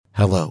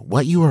Hello.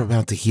 What you are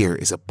about to hear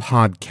is a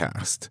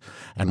podcast.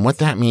 And what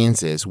that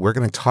means is we're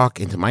going to talk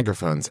into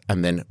microphones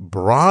and then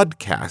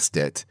broadcast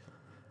it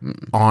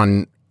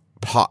on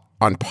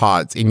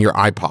pods, in your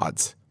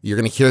iPods. You're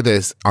going to hear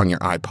this on your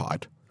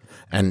iPod.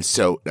 And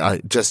so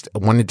just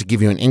wanted to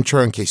give you an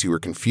intro in case you were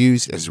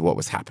confused as to what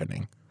was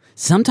happening.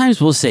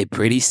 Sometimes we'll say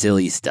pretty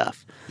silly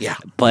stuff. Yeah.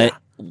 But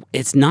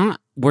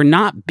we're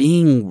not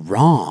being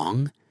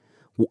wrong.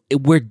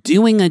 We're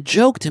doing a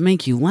joke to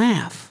make you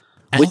laugh.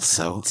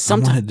 Also,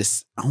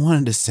 I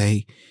wanted to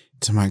say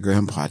to my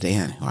grandpa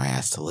Dan, who I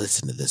asked to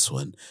listen to this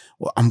one,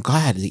 well, I'm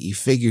glad that you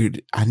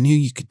figured. I knew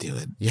you could do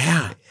it.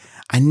 Yeah.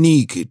 I knew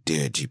you could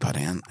do it, G-Pod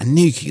Dan. I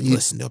knew you could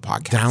listen to a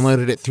podcast.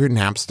 Downloaded it through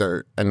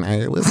Napster and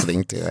I'm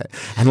listening to it.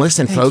 And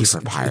listen, Thank folks. you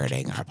for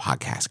pirating our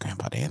podcast,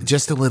 Grandpa Dan.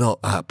 Just a little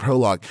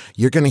prologue.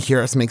 You're going to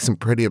hear us make some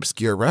pretty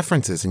obscure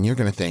references and you're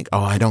going to think, oh,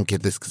 I don't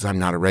get this because I'm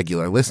not a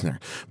regular listener.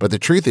 But the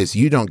truth is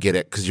you don't get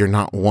it because you're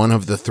not one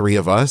of the three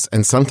of us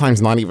and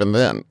sometimes not even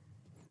then.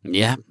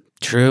 Yeah,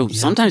 true. Yeah.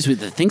 Sometimes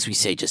the things we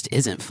say just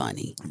isn't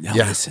funny. No,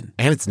 listen.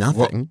 And it's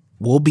nothing.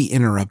 We'll be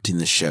interrupting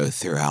the show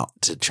throughout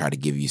to try to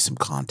give you some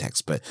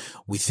context, but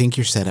we think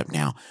you're set up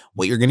now.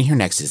 What you're going to hear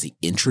next is the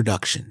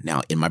introduction.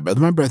 Now, in My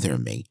Brother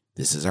and Me,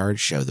 this is our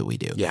show that we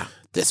do. Yeah.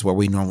 This is where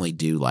we normally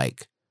do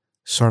like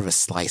sort of a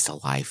slice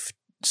of life,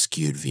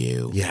 skewed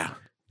view. Yeah.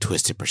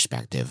 Twisted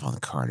perspective on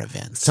the current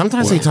events.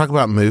 Sometimes we talk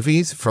about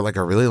movies for like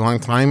a really long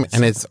time,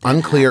 and it's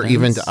unclear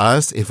even to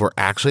us if we're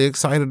actually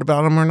excited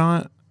about them or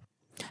not.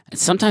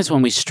 Sometimes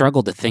when we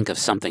struggle to think of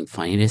something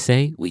funny to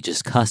say, we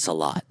just cuss a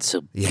lot.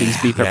 So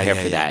please be prepared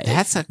for that.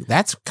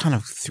 That's kind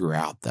of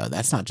throughout though.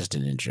 That's not just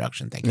an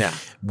introduction thing. Yeah.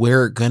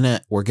 We're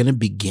gonna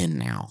begin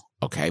now.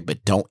 Okay. But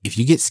if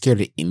you get scared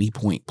at any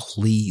point,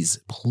 please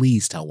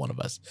tell one of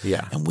us.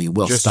 Yeah. And we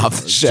will stop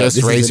the show.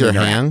 Just raise your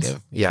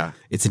hand. Yeah.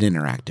 It's an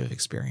interactive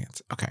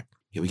experience. Okay.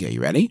 Here we go. You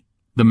ready?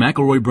 The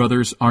McElroy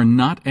brothers are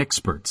not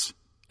experts,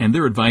 and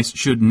their advice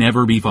should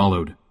never be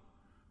followed.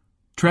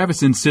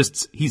 Travis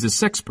insists he's a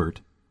sexpert,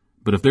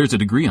 but if there's a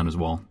degree on his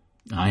wall,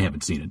 I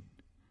haven't seen it.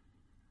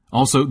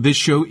 Also, this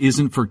show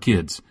isn't for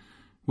kids,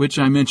 which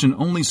I mention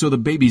only so the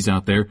babies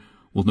out there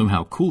will know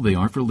how cool they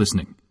are for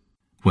listening.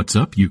 What's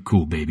up, you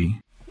cool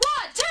baby? 1,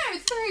 2,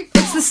 3, 4.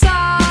 It's the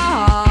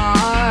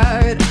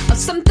start of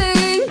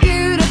something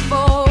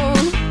beautiful.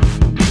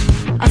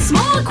 A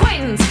small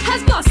acquaintance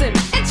has blossomed,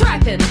 it's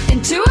ripened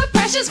into a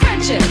precious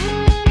friendship.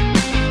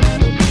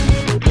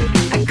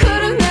 I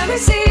could have never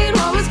seen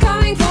what was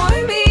coming for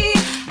me.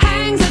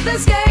 Hangs at the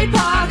skate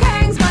park,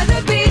 hangs by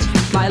the beach.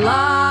 My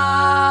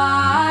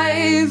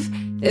life,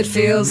 it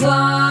feels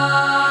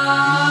like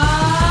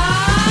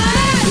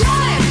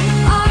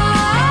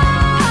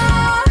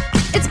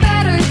it's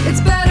better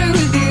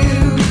with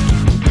you.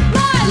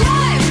 My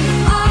life,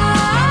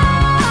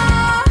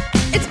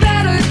 it's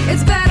better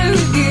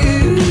with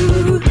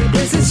you.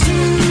 This is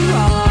true.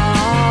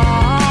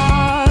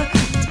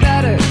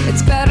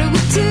 It's better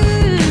with two.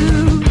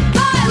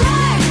 My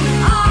life,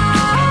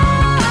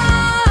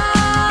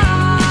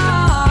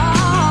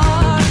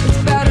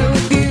 it's better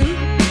with you.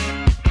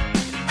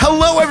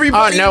 Hello,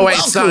 everybody. Oh, no, wait.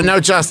 So, no,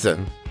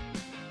 Justin.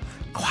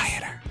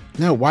 Quieter.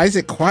 No, why is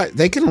it quiet?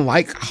 They can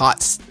like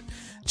hot.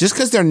 Just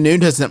because they're new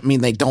doesn't mean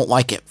they don't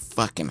like it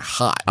fucking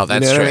hot. Oh,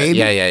 that's you know true. What I mean?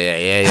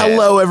 Yeah.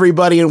 Hello,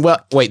 everybody, and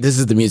wait, this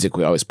is the music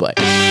we always play.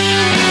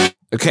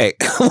 Okay,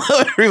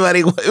 hello,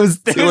 everybody. It was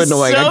too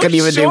annoying. I couldn't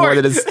even do more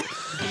than this.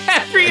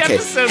 Every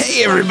episode.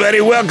 Hey,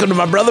 everybody, welcome to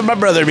My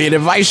Brother and Me, an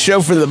advice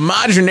show for the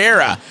modern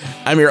era.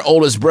 I'm your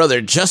oldest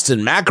brother, Justin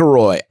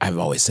McElroy. I've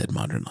always said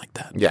modern like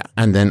that. Yeah.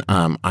 And then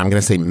I'm going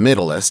to say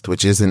middleist,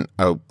 which isn't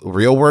a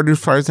real word as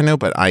far as I know,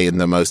 but I am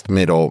the most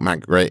middle,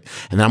 right?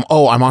 And I'm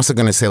also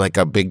going to say like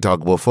a big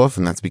dog woof woof,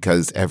 and that's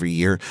because every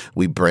year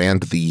we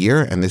brand the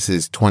year, and this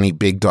is 20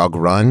 Big Dog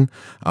Run.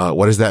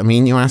 What does that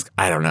mean, you ask?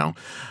 I don't know.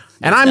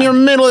 And I'm your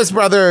middleist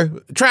brother,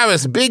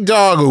 Travis Big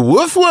Dog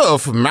Woof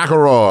Woof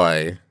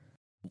McElroy.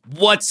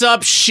 What's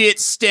up, shit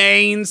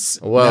stains?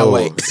 Whoa, no,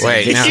 wait.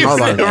 Now,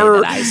 hold on.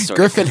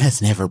 Griffin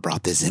has never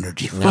brought this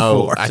energy before.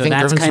 No, I think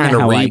Griffin's trying to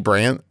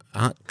rebrand.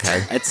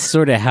 Okay. That's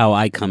sort of how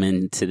I come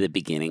into the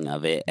beginning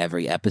of it.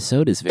 Every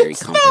episode is very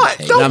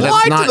complicated. Don't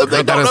lie to them.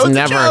 They don't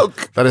know it's a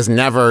joke. That is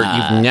never,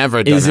 you've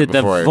never done is it it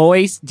before. The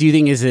voice? Do you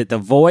think, is it the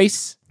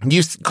voice?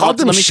 You called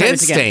them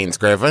shit stains,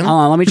 Griffin. Hold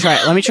on,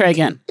 let me try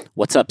again.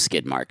 What's up,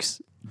 skid marks?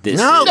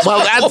 Better.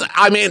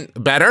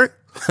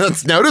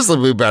 That's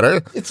noticeably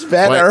better. It's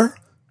better.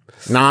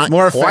 Not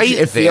more quite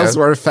It feels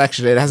more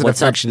affectionate. It has an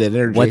affectionate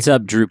energy. What's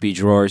up, droopy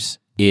drawers?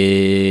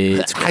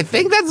 I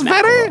think that's McElroy,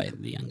 better.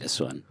 The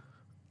youngest one.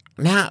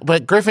 Nah,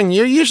 but Griffin,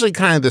 you're usually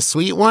kind of the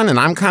sweet one, and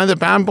I'm kind of the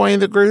bad boy in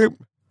the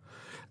group.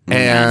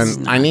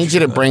 And I need you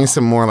to bring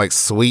some more like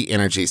sweet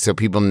energy so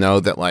people know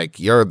that like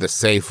you're the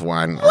safe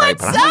one.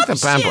 What's right? up,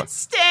 shit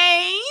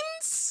stains?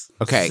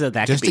 Okay, So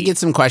that just could to be- get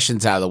some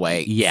questions out of the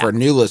way for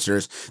new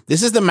listeners,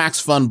 this is the Max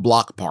Fun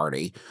Block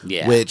Party,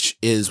 which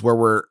is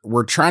where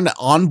we're trying to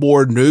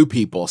onboard new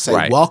people,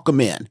 say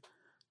welcome in.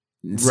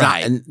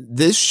 And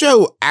this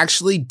show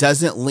actually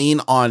doesn't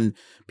lean on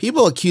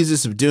people accuse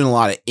us of doing a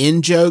lot of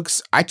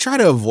in-jokes. I try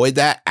to avoid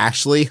that,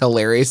 actually,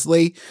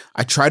 hilariously.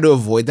 I try to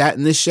avoid that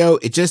in this show.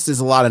 It just is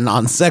a lot of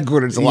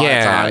non-sequiturs a lot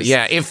of times.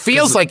 Yeah, it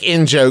feels like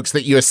in-jokes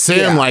that you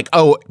assume, like,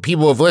 oh,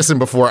 people who have listened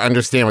before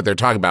understand what they're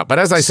talking about. But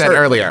as I said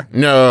earlier,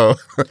 no.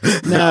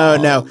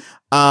 No.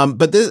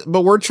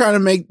 But we're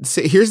trying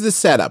to here's the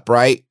setup,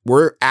 right?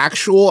 We're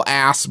actual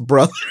ass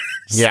brothers.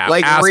 Yeah,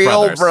 like ass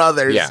real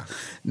brothers. Yeah.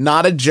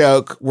 Not a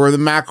joke. We're the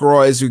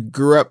McElroys. We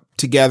grew up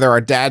together. Our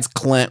dad's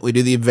Clint. We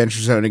do the Adventure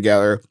Zone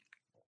together.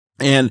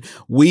 And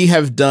we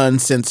have done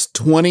since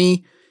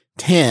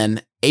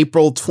 2010,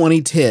 April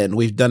 2010,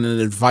 we've done an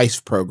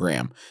advice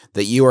program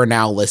that you are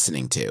now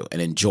listening to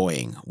and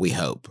enjoying, we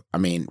hope. I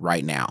mean,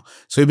 right now.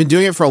 So we've been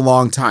doing it for a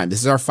long time. This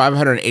is our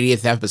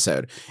 580th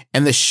episode.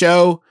 And the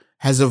show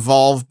has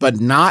evolved, but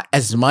not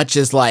as much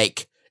as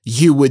like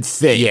you would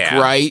think,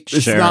 right?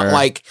 It's not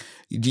like,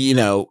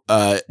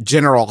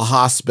 General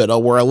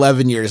Hospital, where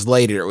 11 years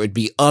later it would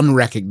be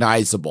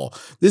unrecognizable.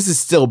 This is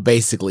still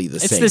basically the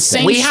same. It's the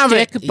same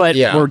shtick, but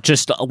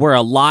we're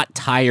a lot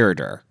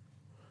tireder.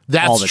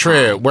 That's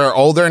true. Time. We're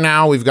older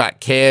now. We've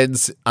got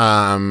kids,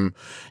 and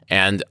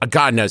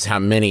God knows how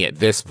many at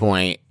this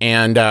point.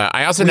 And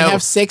I also know we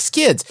have 6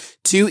 kids,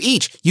 2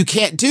 each. You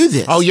can't do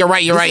this. Oh, you're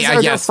right. This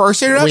is our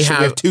first introduction.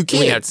 We have 2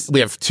 kids. We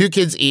have 2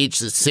 kids each.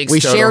 6. We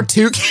total. share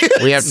 2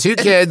 kids. We have 2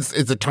 kids.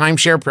 It's a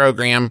timeshare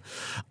program.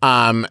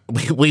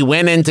 We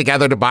went in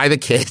together to buy the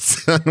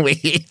kids. We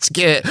each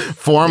get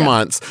 4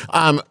 months.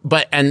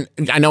 But I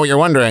know what you're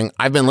wondering.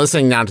 I've been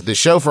listening now to the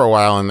show for a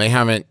while, and they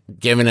haven't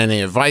given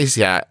any advice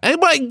yet.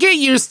 But get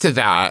used to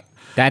that.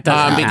 That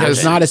doesn't because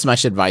there's not as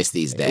much advice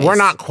these days. We're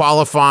not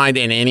qualified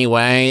in any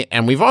way.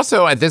 And we've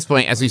also, at this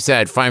point, as we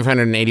said,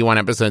 581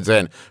 episodes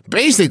in,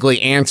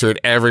 basically answered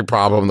every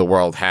problem the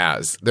world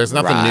has. There's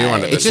nothing new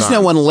under the sun. It's just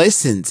no one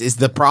listens is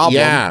the problem.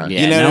 Yeah.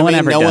 You know no what one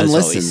I mean? ever No does one what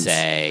listens. we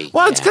say.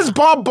 Well, it's because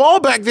Bob Ball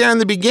back there in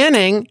the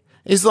beginning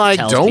is like,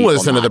 Tells don't people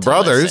listen to not the to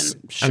brothers.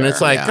 listen. And it's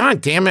Sure, like,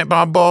 God damn it,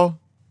 Bob Ball.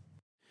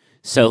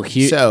 So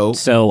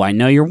I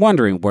know you're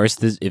wondering,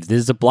 if this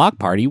is a block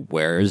party,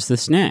 where's the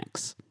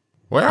snacks?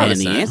 Where are the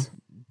snacks?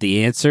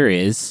 The answer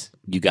is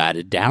you got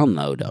to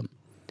download them.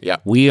 Yeah.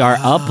 We are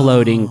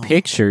uploading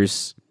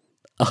pictures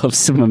of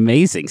some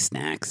amazing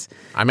snacks.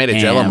 I made a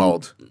Jell-O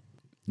mold.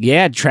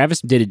 Yeah, Travis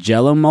did a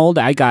Jell-O mold.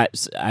 I got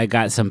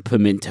some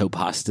pimento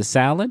pasta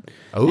salad.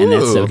 Ooh. And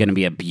that's going to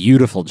be a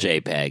beautiful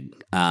JPEG.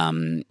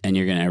 And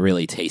you're going to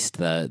really taste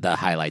the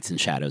highlights and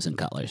shadows and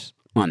colors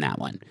on that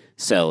one.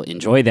 So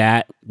enjoy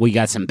that. We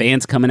got some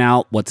bands coming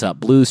out. What's Up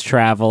Blues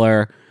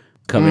Traveler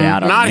coming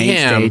out on main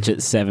stage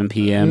at 7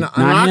 p.m.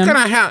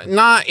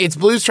 It's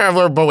Blues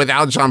Traveler, but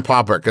without John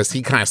Popper, because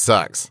he kind of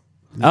sucks.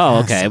 Oh,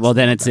 okay. Well,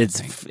 then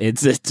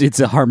it's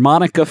a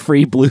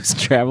harmonica-free Blues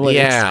Traveler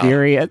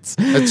experience.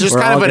 It's just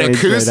kind of an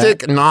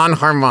acoustic,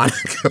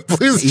 non-harmonica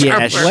Blues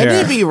Traveler. Sure.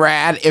 Wouldn't it be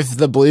rad if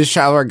the Blues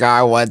Traveler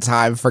guy one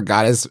time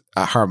forgot his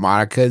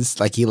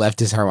harmonicas? Like he left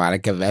his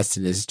harmonica vest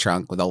in his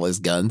trunk with all his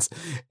guns.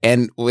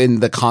 And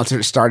when the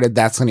concert started,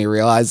 that's when he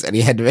realized, and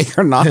he had to make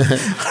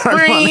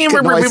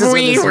harmonica noises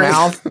with his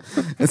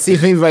mouth and see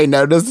if anybody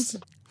noticed.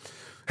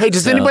 Hey,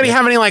 does anybody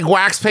have any like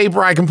wax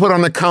paper I can put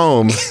on the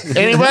comb?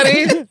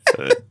 Anybody?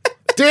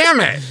 Damn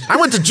it! I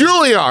went to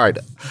Juilliard.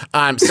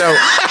 So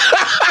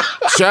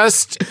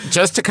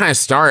just to kind of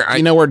start, do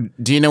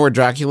you know where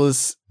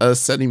Dracula's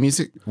studying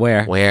music?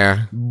 Where?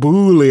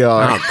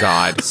 Juilliard. Oh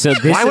God! So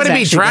why would it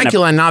be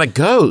Dracula and not a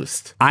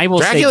ghost? I will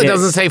Dracula say this.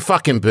 doesn't say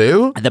fucking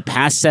boo. The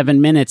past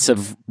 7 minutes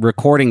of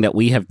recording that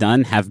we have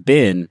done have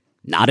been,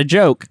 not a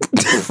joke,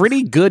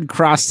 pretty good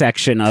cross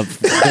section of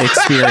the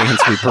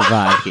experience we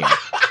provide here.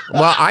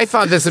 Well, I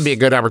thought this would be a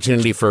good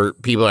opportunity for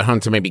people at home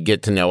to maybe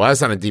get to know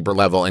us on a deeper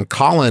level. And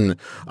Colin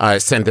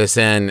sent this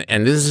in,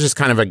 and this is just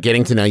kind of a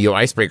getting to know you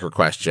icebreaker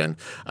question.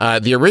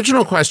 The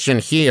original question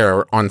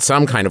here on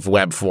some kind of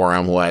web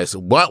forum was,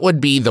 what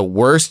would be the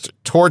worst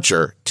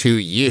torture to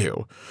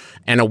you?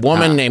 And a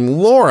woman named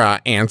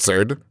Laura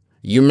answered,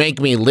 you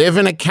make me live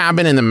in a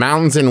cabin in the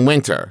mountains in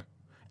winter.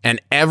 And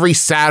every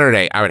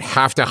Saturday I would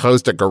have to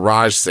host a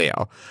garage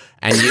sale.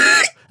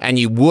 And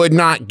you would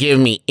not give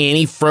me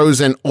any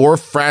frozen or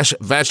fresh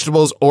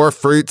vegetables or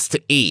fruits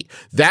to eat.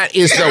 That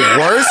is the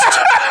worst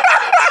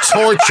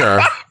torture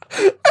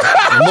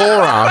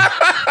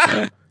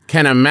Laura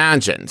can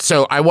imagine.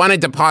 So I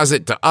wanted to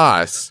posit to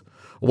us,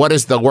 what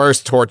is the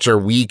worst torture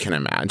we can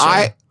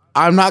imagine?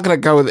 I'm not going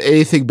to go with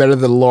anything better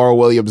than Laura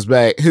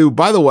Williams-May, who,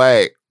 by the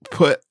way,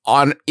 put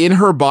on in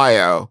her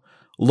bio,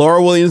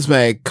 Laura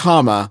Williams-May,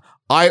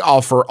 I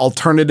offer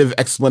alternative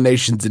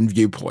explanations and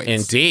viewpoints.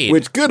 Indeed.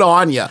 Which, good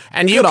on you.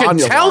 And you can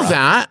tell Laura.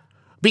 that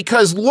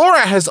because Laura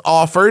has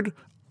offered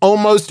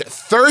almost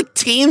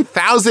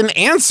 13,000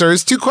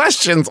 answers to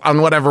questions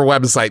on whatever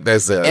website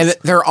this is. And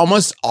they're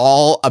almost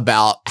all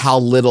about how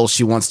little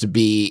she wants to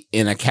be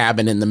in a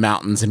cabin in the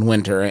mountains in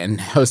winter and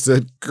host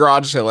a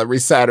garage sale every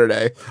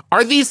Saturday.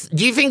 Do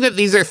you think that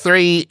these are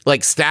 3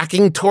 like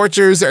stacking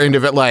tortures, or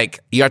into it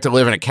like you have to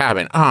live in a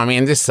cabin? Oh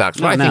man, this sucks.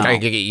 But I think I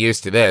could get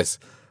used to this.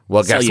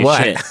 Well, Sell guess your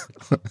what? shit.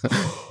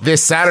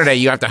 This Saturday,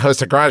 you have to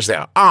host a garage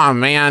sale. Oh,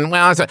 man.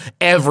 Well, it's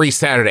every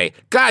Saturday.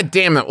 God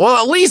damn it.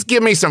 Well, at least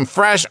give me some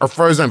fresh or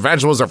frozen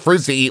vegetables or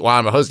fruits to eat while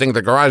I'm hosting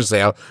the garage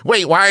sale.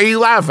 Wait, why are you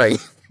laughing?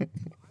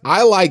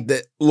 I like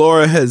that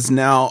Laura has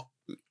now,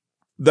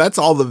 that's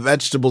all the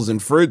vegetables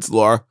and fruits,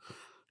 Laura.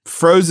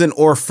 Frozen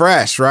or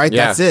fresh, right?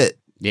 Yeah. That's it.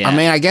 Yeah. I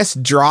mean, I guess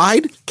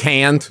dried,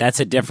 Canned, That's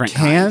a different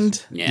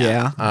canned. kind.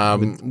 Yeah.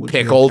 Would you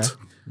pickled. okay?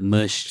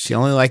 Mushed. She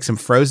only likes them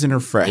frozen or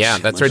fresh. Yeah,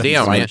 that's her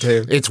deal, Fine, man.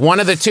 too. It's one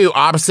of the two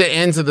opposite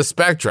ends of the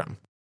spectrum.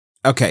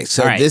 Okay,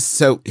 so All right.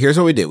 so here's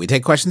what we do. We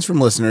take questions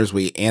from listeners,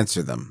 we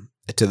answer them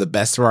to the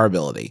best of our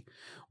ability.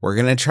 We're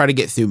going to try to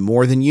get through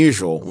more than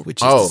usual,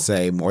 which is to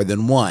say more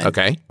than one.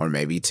 Okay. Or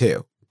maybe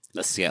two.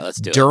 Let's do it.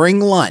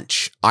 During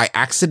lunch, I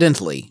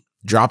accidentally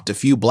dropped a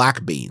few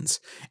black beans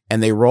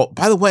and they roll.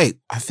 By the way,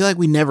 I feel like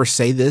we never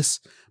say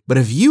this, but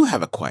if you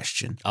have a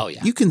question, Oh,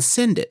 yeah. you can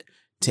send it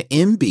to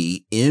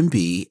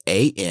MBMBaM.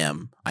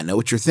 I know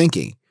what you're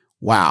thinking.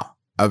 Wow,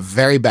 a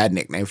very bad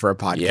nickname for a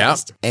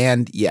podcast. Yep.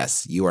 And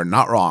yes, you are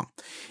not wrong.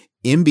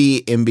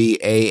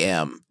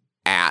 MBMBaM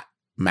at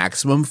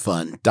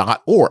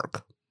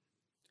MaximumFun.org.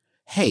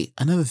 Hey,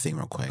 another thing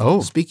real quick.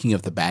 Oh. Speaking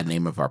of the bad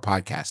name of our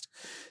podcast,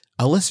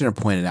 a listener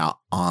pointed out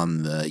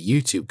on the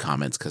YouTube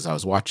comments, because I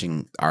was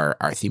watching our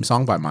theme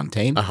song by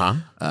Montaigne,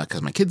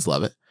 because my kids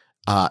love it.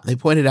 They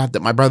pointed out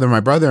that My Brother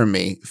and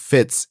Me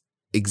fits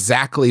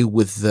exactly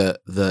with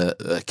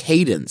the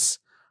cadence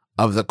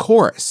of the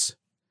chorus.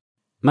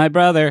 My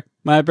brother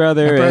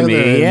and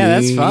me. Yeah,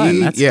 that's fun.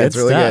 That's good it's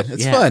really stuff. good.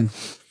 It's Yeah. fun.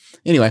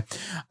 Anyway,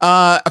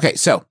 okay,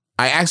 so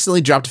I accidentally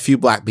dropped a few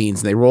black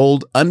beans and they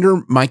rolled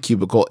under my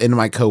cubicle into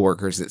my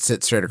coworkers that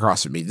sit straight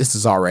across from me. This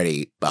is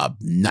already a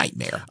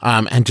nightmare.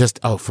 And just,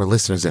 for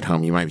listeners at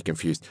home, you might be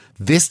confused.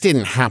 This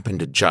didn't happen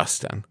to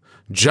Justin.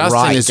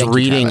 Justin Right, is thank you,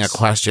 reading a Travis.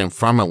 question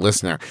from a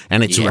listener,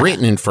 and it's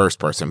written in first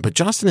person, but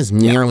Justin is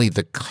merely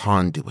the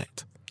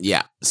conduit.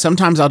 Yeah.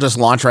 Sometimes I'll just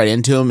launch right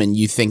into them and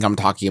you think I'm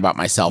talking about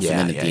myself. Yeah, And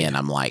then at yeah, the yeah. end,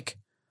 I'm like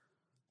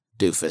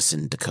Doofus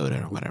and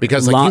Dakota or whatever.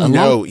 Because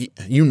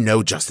you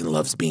know Justin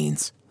loves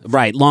beans.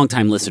 Right.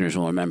 Longtime listeners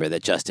will remember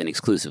that Justin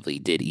exclusively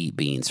did eat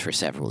beans for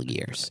several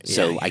years.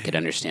 So I could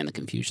understand the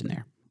confusion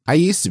there. I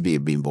used to be a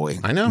bean boy.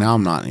 I know. Now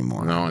I'm not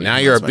anymore. No, now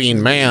you're a That's why bean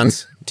she's man.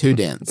 Too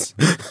dense.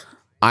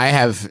 I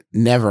have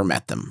never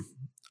met them.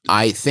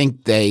 I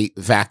think they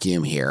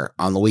vacuum here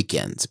on the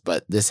weekends,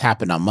 but this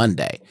happened on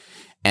Monday.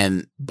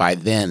 And by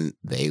then,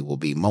 they will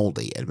be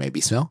moldy and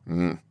maybe smell.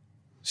 Mm.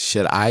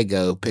 Should I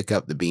go pick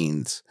up the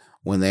beans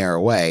when they are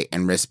away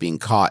and risk being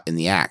caught in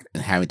the act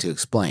and having to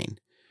explain?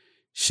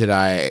 Should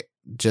I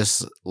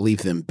just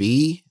leave them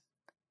be?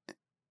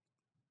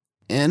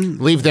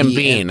 Leave them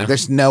being.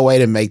 There's no way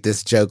to make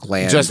this joke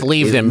land. Just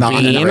leave It's them not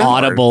being. in An a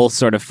audible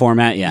sort of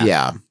format. Yeah.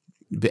 Yeah.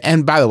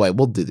 And by the way,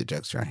 we'll do the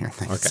jokes around here.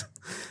 Thanks. Okay.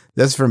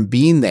 That's from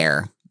Being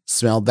There,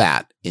 Smelled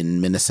That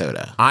in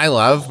Minnesota. I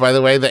love, by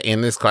the way, that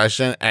in this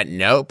question, at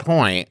no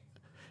point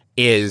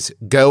is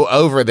go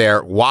over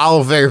there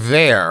while they're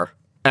there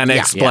and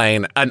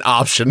explain an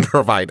option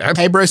provided.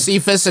 Hey, bro,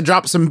 Cephas, I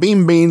dropped some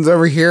beans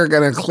over here.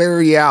 Gonna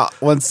clear you out.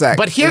 1 sec.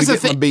 But here's the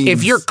Let me get my thing. beans.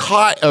 If you're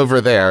caught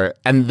over there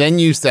and then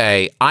you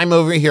say, I'm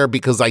over here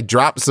because I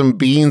dropped some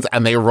beans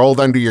and they rolled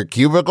under your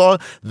cubicle,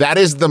 that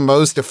is the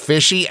most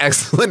fishy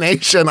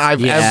explanation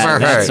I've ever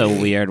heard. That's a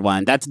weird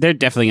one. They're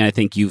definitely going to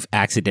think you've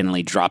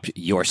accidentally dropped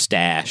your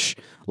stash,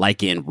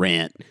 like in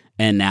Rent,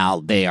 and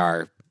now they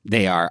are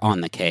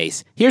on the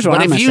case. Here's what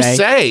But I'm if going you to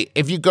say,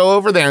 if you go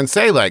over there and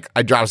say, like,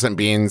 I dropped some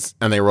beans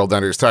and they rolled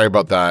under, sorry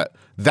about that,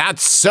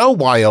 that's so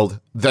wild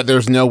that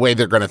there's no way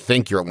they're going to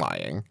think you're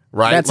lying,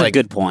 right? That's a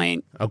good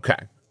point. Okay.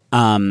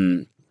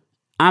 I'm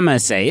going to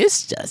say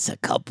it's just a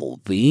couple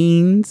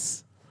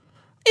beans.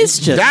 It's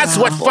just That's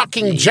a what couple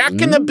fucking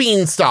Jack and the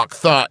Beanstalk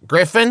thought,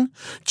 Griffin.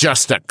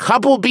 Just a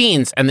couple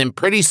beans, and then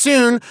pretty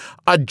soon,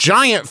 a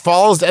giant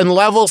falls and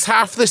levels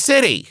half the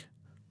city.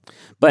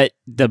 But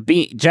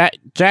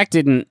Jack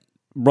didn't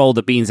roll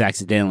the beans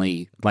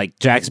accidentally. Like,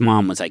 Jack's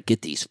mom was like,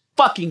 get these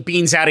fucking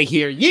beans out of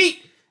here, yeet!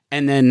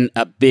 And then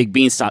a big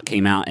beanstalk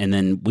came out, and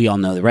then we all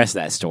know the rest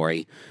of that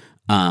story.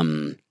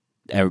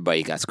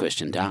 Everybody got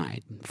squished and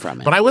died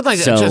from it. But I would like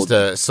So- just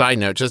a side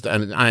note.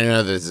 And I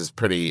know this is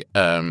pretty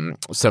some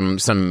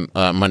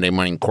Monday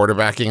morning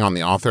quarterbacking on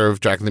the author of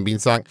Jack and the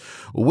Beanstalk.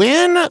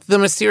 When the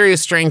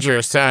mysterious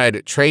stranger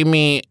said, "Trade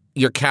me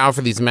your cow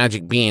for these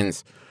magic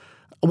beans,"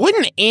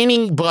 wouldn't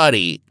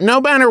anybody, no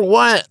matter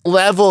what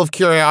level of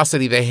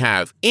curiosity they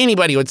have,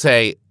 anybody would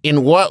say,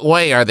 "In what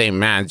way are they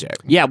magic?"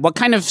 Yeah, what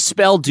kind of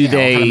spell do what kind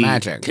they of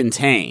magic?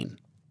 contain?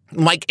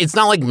 Like, it's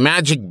not like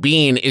magic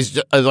bean is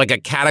just, like a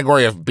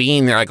category of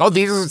bean. They're like, oh,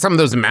 these are some of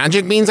those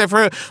magic beans I've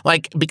heard.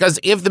 Like, because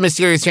if the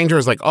mysterious stranger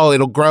is like, oh,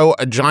 it'll grow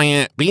a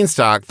giant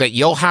beanstalk that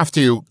you'll have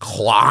to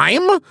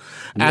climb and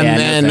Yeah, no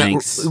then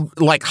thanks.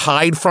 like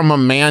hide from a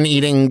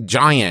man-eating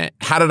giant.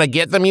 How did I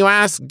get them, you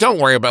ask? Don't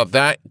worry about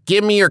that.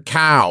 Give me your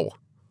cow.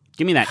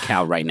 Give me that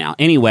cow right now.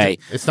 Anyway,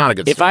 It's not a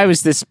good if story.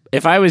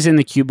 I was in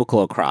the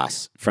cubicle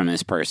across from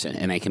this person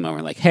and they came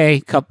over like, hey,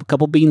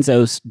 couple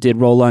beanzos did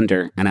roll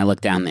under, and I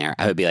looked down there,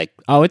 I would be like,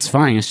 oh, it's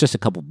fine. It's just a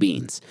couple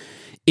beans.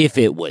 If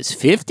it was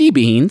 50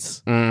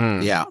 beans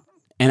Yeah.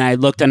 and I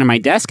looked under my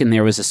desk and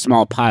there was a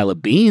small pile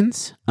of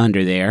beans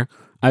under there,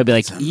 I would be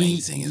like,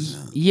 Amazing,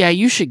 isn't it? yeah,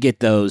 you should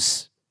get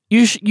those.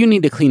 You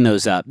need to clean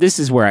those up. This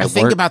is where I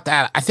think work. about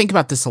that. I think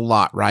about this a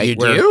lot, right? You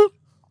do?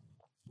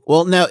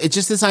 Well, no, it's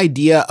just this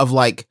idea of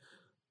like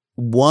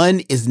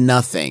 1 is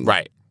nothing.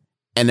 Right.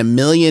 And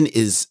 1,000,000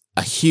 is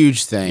a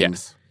huge thing.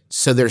 Yes.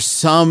 So there's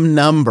some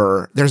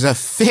number, there's a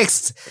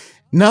fixed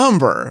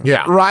number.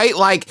 Yeah. Right?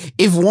 Like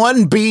if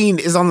 1 bean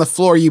is on the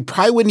floor, you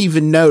probably wouldn't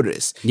even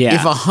notice. Yeah.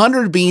 If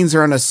 100 beans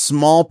are in a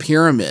small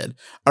pyramid,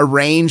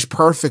 arranged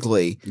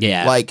perfectly,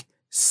 Yeah. like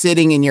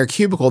sitting in your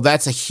cubicle,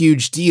 that's a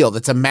huge deal.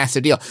 That's a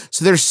massive deal.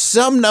 So there's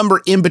some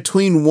number in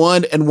between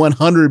 1 and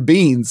 100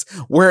 beans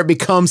where it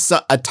becomes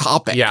a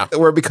topic. Yeah.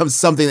 Where it becomes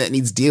something that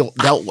needs dealt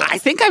with. I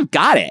think I've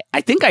got it.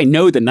 I think I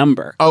know the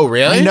number. Oh,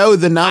 really? I know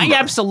the number. I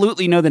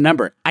absolutely know the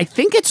number. I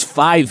think it's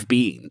 5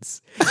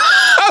 beans.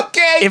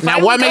 Okay. If Now,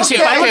 I what look- makes you-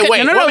 if I okay, look at-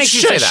 wait, No, what makes you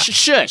say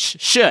shush,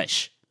 that?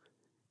 Shush.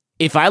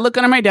 If I look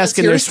under my desk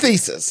and Here's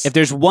there's thesis. if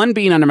there's 1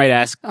 bean under my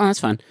desk, oh, that's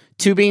fine.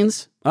 2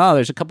 beans, oh,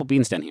 there's a couple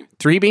beans down here.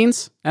 3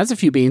 beans, that's a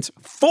few beans.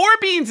 4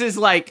 beans is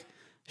like,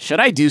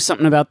 should I do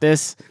something about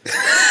this?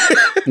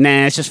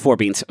 Nah, it's just 4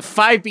 beans.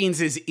 5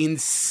 beans is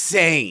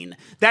insane.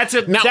 That's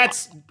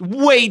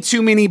way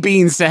too many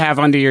beans to have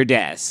under your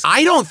desk.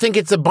 I don't think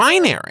it's a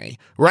binary,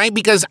 right?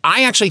 Because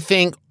I actually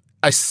think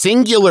a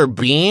singular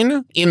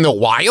bean in the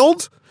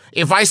wild,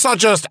 if I saw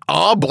just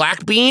a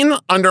black bean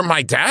under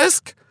my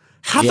desk,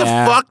 how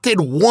Yeah. the fuck did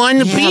one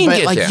bean but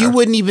get like there?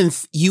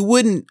 you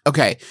wouldn't.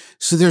 Okay,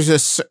 so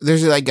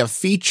there's like a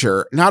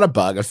feature, not a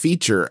bug, a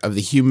feature of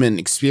the human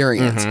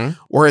experience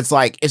where it's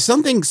like if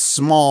something's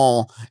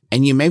small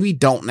and you maybe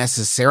don't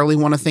necessarily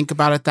want to think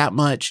about it that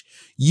much,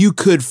 you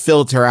could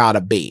filter out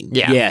a bean.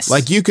 Yeah. Yes.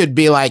 Like you could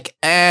be like,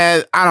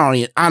 I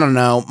don't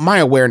know. My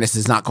awareness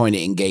is not going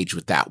to engage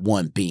with that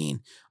 1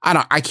 bean.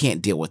 I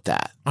can't deal with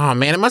that. Oh,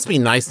 man, it must be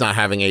nice not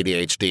having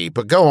ADHD,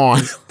 but go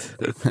on.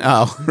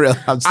 Oh, really?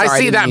 I'm sorry. I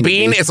see didn't that mean to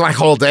bean, be- it's my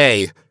whole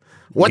day.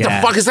 What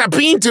Yeah. the fuck is that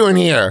bean doing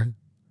here?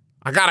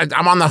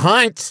 I'm on the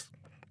hunt.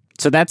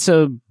 So that's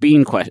a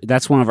bean question.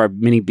 That's one of our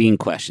many bean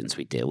questions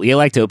we do. We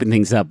like to open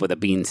things up with a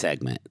bean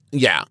segment.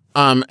 Yeah.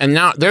 And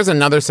now there's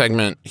another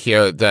segment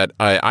here that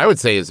I would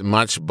say is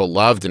much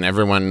beloved and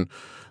everyone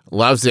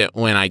loves it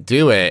when I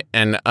do it.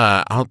 And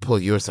I'll pull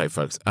you aside,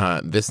 folks.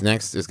 This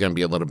next is going to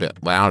be a little bit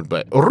loud,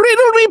 but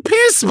Riddle Me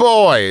Piss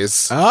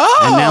Boys. Oh,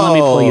 And now let me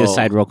pull you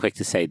aside real quick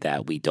to say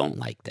that we don't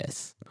like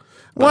this.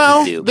 But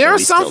Well, we do, there but are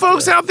we some still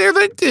folks do it. out there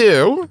that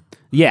do.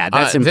 Yeah,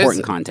 that's this-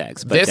 important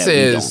context, but this that we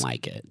is- don't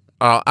like it.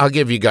 I'll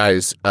give you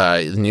guys,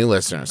 new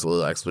listeners, a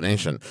little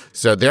explanation.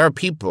 So there are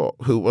people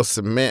who will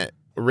submit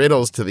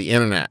riddles to the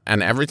internet,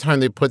 and every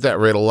time they put that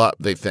riddle up,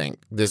 they think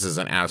this is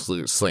an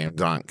absolute slam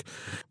dunk.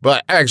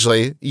 But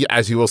actually,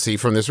 as you will see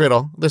from this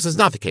riddle, this is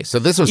not the case. So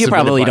this was You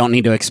submitted probably by- don't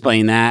need to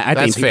explain that. I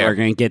That's think people fair. are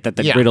going to get that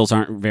the Yeah. riddles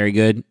aren't very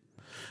good.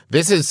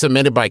 This is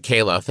submitted by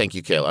Kayla. Thank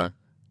you, Kayla.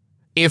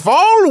 If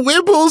all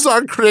Wibbles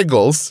are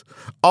Kriggles,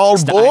 all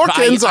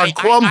Borkins are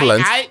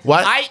Crumblins.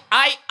 What?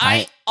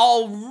 I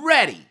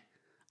already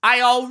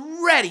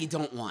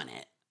don't want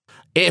it.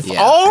 If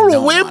Yeah, all I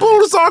don't want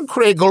Wibbles are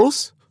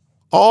Kriggles,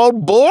 all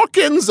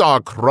Borkins are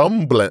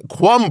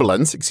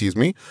Crumblins, excuse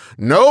me,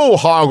 no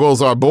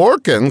Hoggles are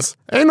Borkins,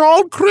 and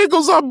all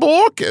Kriggles are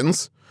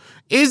Borkins,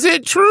 is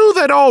it true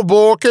that all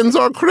Borkins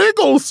are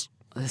Kriggles?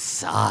 This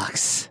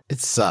sucks. it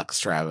sucks,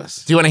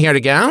 Travis. Do you want to hear it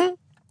again?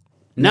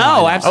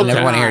 No, I absolutely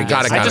never not. wanna hear it.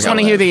 Got it, I got just it, want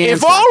to got hear it. the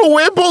If answer. all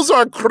Wibbles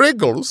are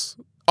Kriggles,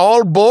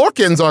 all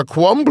Borkins are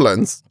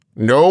Crumblins,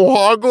 no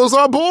Hoggles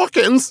are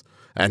Borkins,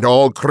 and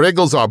all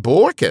Kriggles are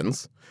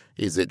Borkins,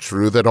 is it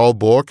true that all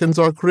Borkins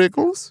are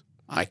Kriggles?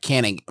 I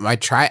can't.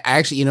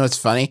 Actually, you know, it's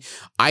funny.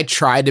 I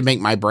tried to make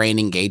my brain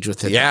engage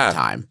with it Yeah. that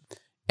time,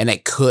 and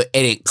it could.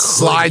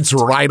 Slides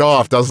right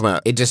off, doesn't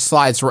it? It just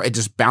slides. It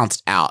just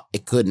bounced out.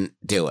 It couldn't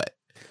do it.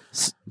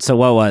 So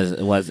what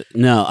was it?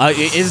 No.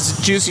 Is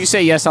Juice, you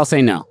say yes, I'll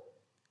say no.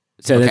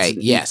 So Okay, that's-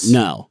 yes.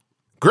 No.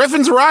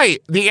 Griffin's right.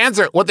 The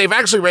answer, what they've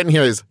actually written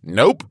here is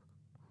nope.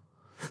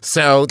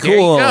 So there you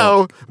Cool.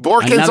 go.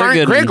 Borkins Another aren't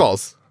good one.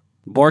 Kriggles.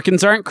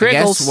 Borkins aren't I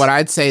guess Kriggles. what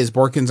I'd say is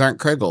Borkins aren't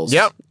Kriggles.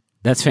 Yep.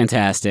 That's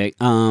fantastic.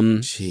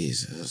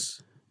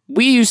 Jesus.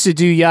 We used to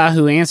do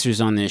Yahoo Answers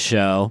on this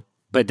show,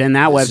 but then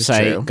that This is true.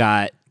 website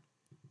got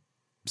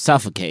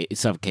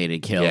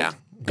suffocated, killed, Yeah,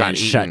 got got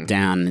eaten. shut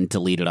down and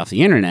deleted off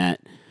the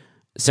internet.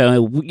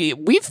 So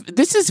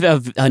this is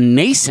a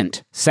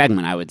nascent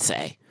segment, I would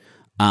say,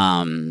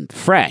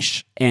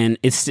 fresh, and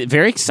it's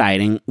very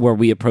exciting. Where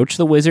we approach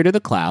the Wizard of the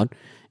Cloud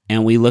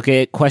and we look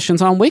at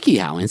questions on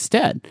WikiHow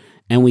instead,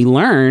 and we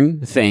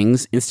learn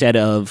things instead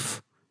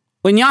of.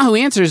 When Yahoo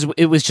Answers,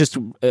 it was just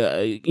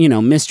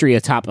mystery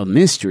atop of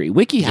mystery.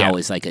 WikiHow Yeah.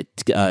 is like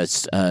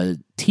a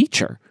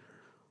teacher.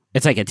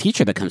 It's like a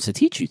teacher that comes to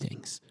teach you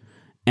things.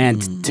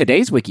 And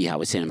today's WikiHow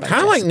was sent by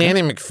Kind of like Jessica.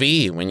 Nanny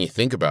McPhee when you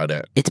think about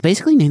it. It's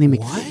basically Nanny McPhee.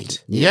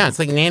 What? Yeah, it's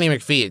like Nanny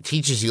McPhee. It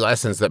teaches you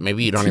lessons that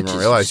maybe you don't even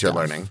realize you're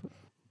learning.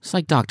 It's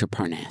like Dr.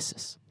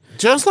 Parnassus.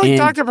 Just like And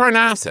Dr.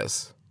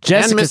 Parnassus.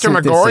 Jessica and Mr.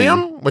 sent this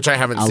Megorium, which I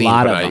haven't A seen.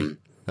 lot but of them.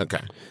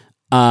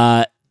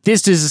 Okay.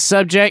 This is a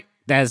subject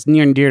that's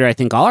near and dear to, I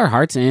think, all our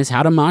hearts, and it's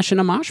how to mosh in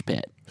a mosh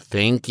pit.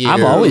 Thank you.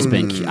 I've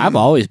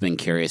always been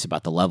curious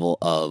about the level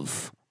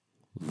of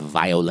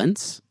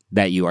violence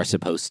that you are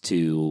supposed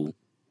to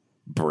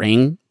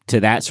bring to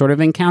that sort of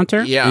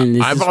encounter. Yeah,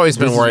 And I've always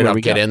been worried I'll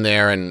get go. in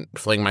there and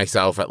fling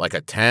myself at like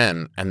a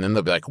 10, and then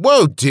they'll be like,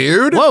 whoa,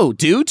 dude. Whoa,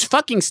 dude,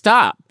 fucking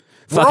stop.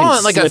 We're Fucking on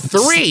at like a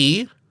slip-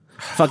 3.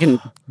 Fucking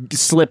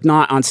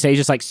Slipknot on stage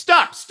is like,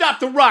 stop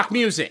the rock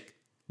music.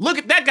 Look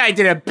at that guy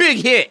did a big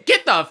hit.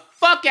 Get the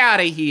fuck out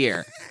of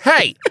here.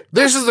 Hey,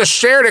 this is a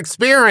shared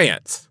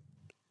experience.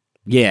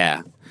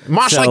 Yeah.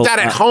 Mosh So, like that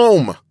at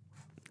home.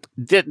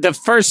 The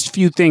first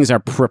few things are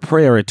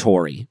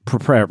preparatory.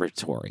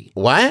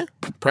 What?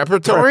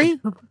 Preparatory?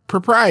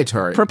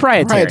 Proprietary.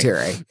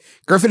 Proprietary.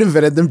 Griffin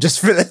invented them just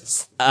for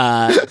this.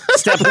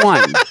 Step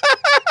 1.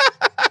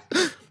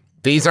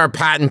 These are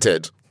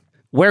patented.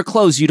 Wear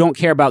clothes you don't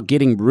care about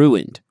getting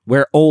ruined.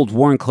 Wear old,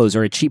 worn clothes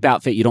or a cheap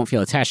outfit you don't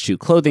feel attached to.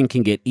 Clothing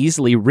can get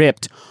easily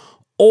ripped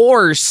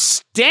or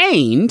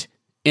stained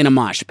in a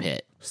mosh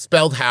pit.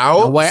 Spelled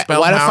how? What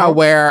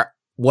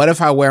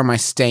if I wear my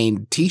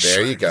stained T-shirt?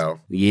 There you go.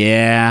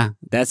 Yeah,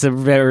 it's a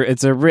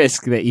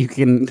risk that you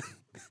can.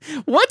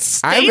 What's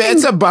staining?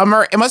 It's a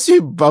bummer. It must be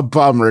a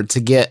bummer to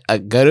go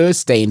to a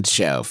Stained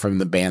show from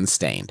the band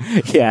Stained.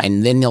 Yeah.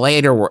 And then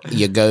later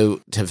you go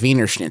to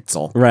Wiener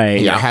Schnitzel. Right.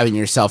 And Yeah. you're having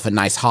yourself a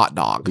nice hot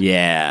dog.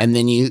 Yeah. And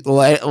then you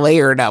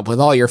layer it up with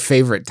all your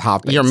favorite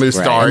toppings. Your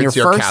mustards, And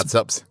your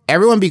catsups.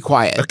 Everyone be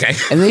quiet. Okay.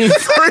 And then your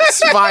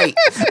first bite,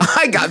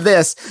 I got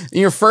this.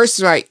 And your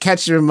first bite,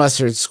 ketchup and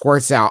mustard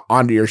squirts out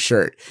onto your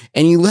shirt.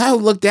 And you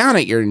look down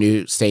at your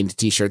new Stained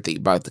T-shirt that you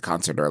bought at the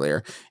concert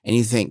earlier. And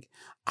you think,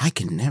 I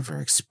can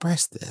never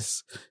express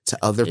this to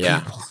other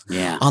people.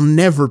 Yeah. I'll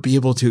never be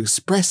able to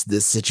express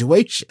this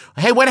situation.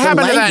 Hey, what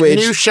happened to that language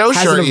new show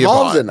hasn't shirt you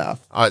evolved bought?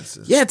 enough. Oh, it's,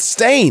 Yeah, it's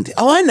stained.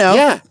 Oh, I know.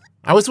 yeah,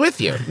 I was with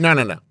you.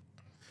 No.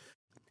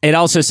 It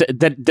also said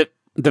that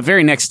the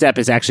very next step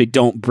is actually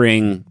don't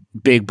bring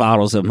big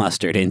bottles of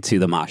mustard into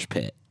the mosh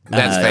pit.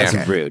 That's fair.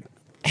 That's rude.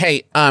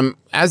 Hey,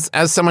 as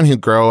someone who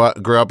grew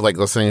up like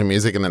listening to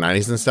music in the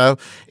 90s and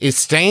stuff, is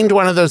Stained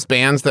one of those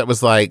bands that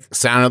was like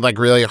sounded like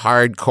really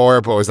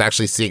hardcore, but was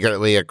actually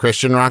secretly a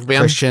Christian rock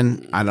band?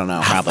 Christian, I don't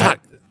know.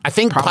 Fuck. I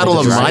think Probably Puddle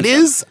of right. Mud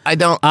is. I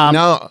don't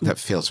know. That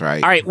feels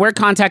right. All right, wear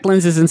contact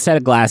lenses instead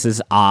of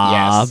glasses.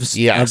 Obs.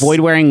 Yes. Avoid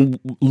wearing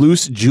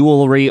loose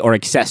jewelry or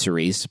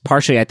accessories.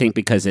 Partially, I think,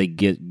 because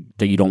that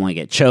you don't want to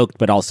get choked,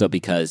 but also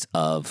because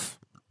of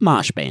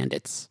mosh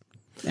bandits.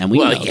 And we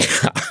know.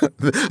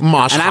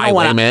 Mosh And I don't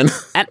wanna- highwaymen.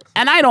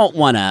 And I don't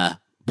want to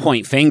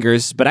point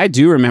fingers, but I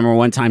do remember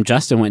one time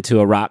Justin went to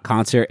a rock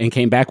concert and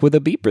came back with a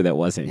beeper that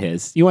wasn't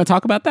his. You want to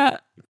talk about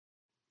that?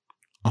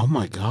 Oh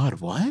my God,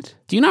 what?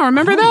 Do you not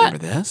remember I don't that?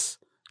 remember this?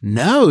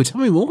 No, tell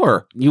me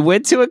more. You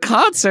went to a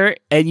concert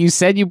and you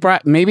said you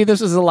brought, maybe this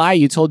was a lie,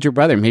 you told your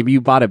brother, maybe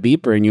you bought a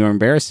beeper and you were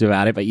embarrassed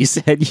about it, but you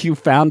said you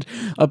found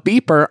a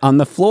beeper on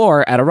the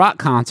floor at a rock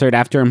concert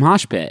after a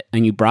mosh pit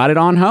and you brought it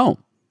on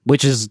home,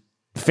 which is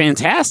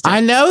fantastic.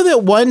 I know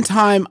that one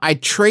time I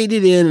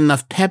traded in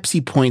enough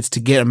Pepsi points to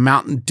get a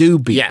Mountain Dew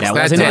beer. Yes, That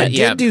that's wasn't it. it. I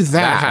Yeah, did do that.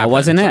 that happened.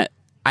 wasn't it.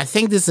 I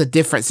think this is a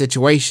different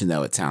situation,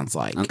 though, it sounds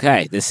like.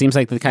 Okay, this seems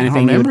like the kind I of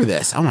don't thing you remember would,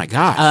 this. Oh my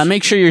gosh.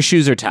 make sure your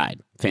shoes are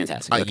tied.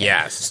 Fantastic. Okay.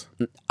 Yes.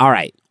 All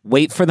right.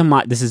 Wait for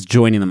the this is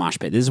joining the mosh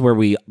pit. This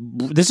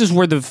is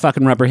where the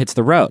fucking rubber hits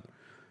the road.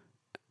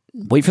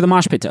 Wait for the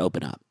mosh pit to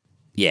open up.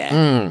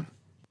 Yeah.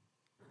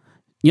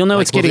 You'll know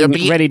it's Will getting there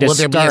be- ready to will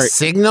there be a start.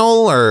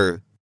 signal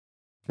or?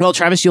 Well,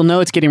 Travis, you'll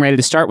know it's getting ready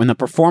to start when the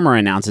performer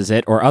announces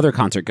it or other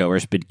concert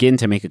goers begin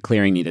to make a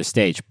clearing near the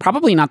stage.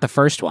 Probably not the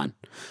first one.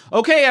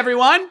 Okay,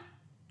 everyone.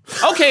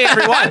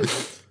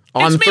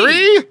 On It's me.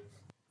 3?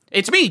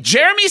 It's me,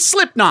 Jeremy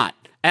Slipknot,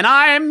 and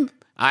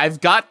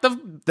I've got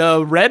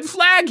the red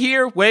flag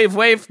here. Wave,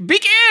 wave.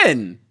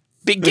 Begin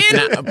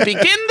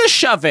the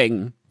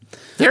shoving.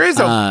 There is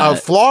a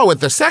flaw with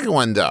the second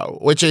one, though,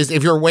 which is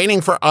if you're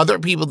waiting for other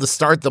people to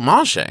start the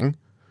moshing,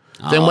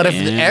 then what if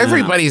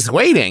everybody's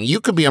waiting? You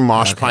could be a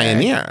mosh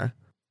pioneer.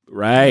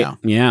 Right.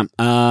 Yeah.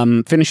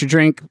 Finish your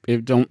drink.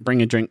 Don't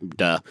bring a drink.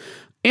 Duh.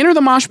 Enter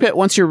the mosh pit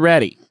once you're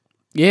ready.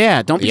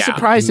 Yeah. Don't be Yeah.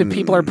 surprised if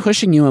people are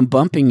pushing you and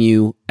bumping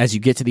you as you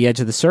get to the edge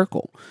of the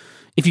circle.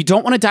 If you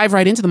don't want to dive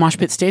right into the mosh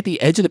pit, stay at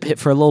the edge of the pit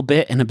for a little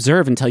bit and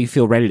observe until you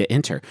feel ready to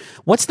enter.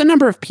 What's the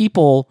number of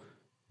people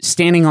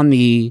standing on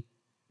the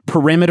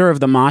perimeter of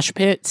the mosh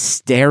pit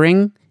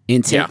staring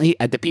intently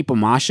at the people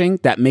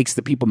moshing that makes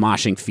the people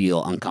moshing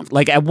feel uncomfortable?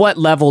 Like, at what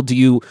level do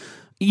you,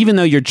 even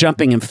though you're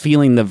jumping and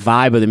feeling the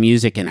vibe of the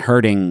music and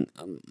hurting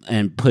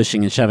and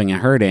pushing and shoving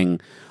and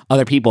hurting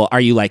other people,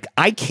 are you like,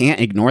 I can't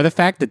ignore the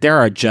fact that there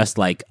are just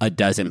like a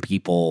dozen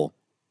people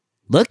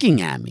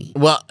looking at me.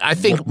 Well, I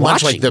think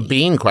much like Watching the me.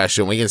 bean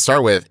question, we can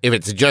start with if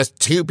it's just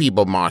two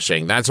people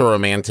moshing, that's a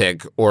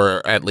romantic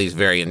or at least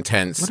very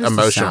intense What is the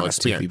emotional sound of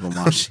two experience. people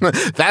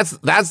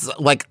moshing? That's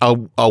like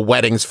a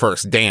wedding's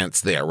first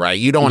dance there, right?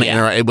 You don't want to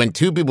interrupt. When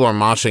two people are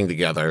moshing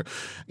together,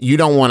 you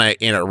don't want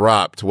to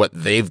interrupt what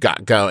they've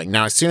got going.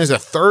 Now, as soon as a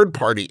third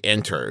party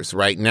enters,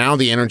 right, now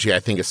the energy, I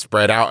think, is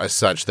spread out as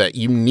such that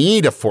you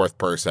need a fourth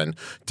person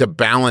to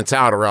balance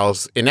out, or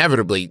else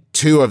inevitably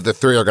two of the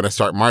three are going to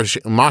start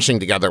moshing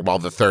together while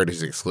the third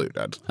is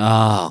excluded.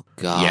 Oh,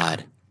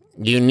 God.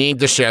 You need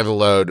to share the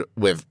load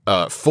with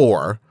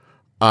four.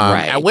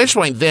 Right. At which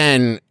point,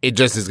 then it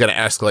just is going to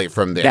escalate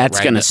from there. That's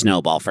right? going to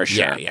snowball for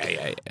sure.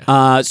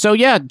 Yeah. So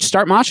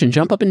start moshing,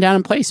 jump up and down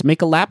in place,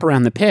 make a lap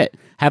around the pit,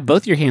 have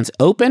both your hands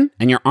open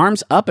and your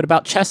arms up at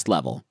about chest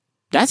level.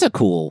 That's a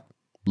cool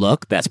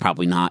look. That's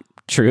probably not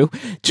true.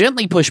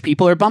 Gently push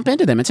people or bump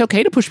into them. It's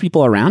okay to push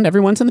people around.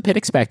 Everyone's in the pit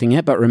expecting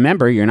it, but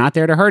remember, you're not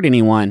there to hurt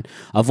anyone.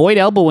 Avoid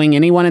elbowing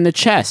anyone in the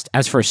chest.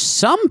 As for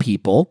some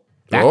people,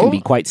 that can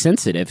be quite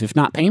sensitive, if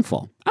not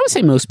painful. I would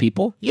say most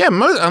people. Yeah,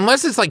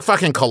 unless it's like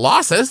fucking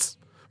Colossus.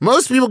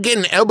 Most people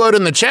getting elbowed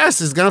in the chest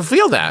is going to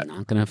feel that.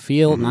 Not gonna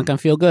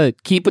feel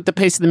good. Keep with the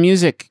pace of the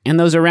music and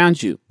those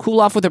around you.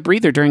 Cool off with a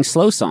breather during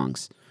slow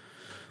songs.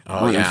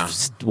 Oh,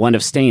 One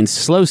of Stain's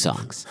slow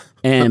songs.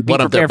 And be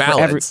One of their prepared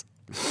for ballads.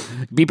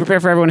 be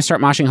prepared for everyone to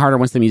start moshing harder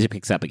once the music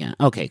picks up again.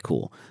 Okay,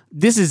 cool.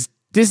 This is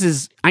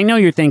I know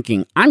you're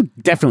thinking, I'm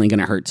definitely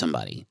gonna hurt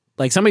somebody.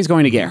 Like, somebody's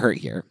going to get hurt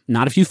here.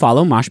 Not if you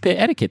follow mosh pit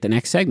etiquette, the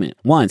next segment.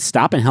 1,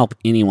 stop and help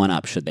anyone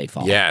up should they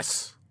fall.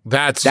 Yes.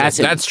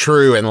 That's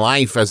true in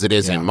life as it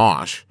is in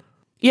mosh.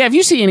 Yeah, if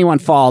you see anyone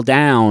fall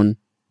down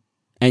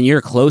and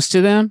you're close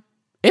to them,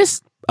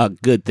 it's a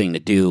good thing to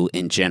do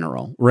in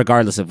general,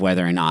 regardless of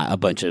whether or not a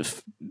bunch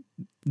of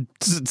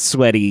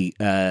sweaty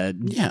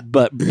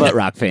butt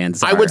rock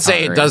fans I would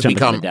say are it does jumping up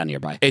become and down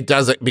nearby. It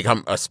does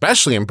become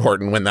especially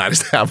important when that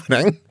is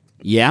happening.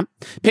 Yeah.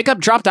 Pick up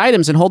dropped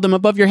items and hold them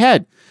above your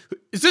head.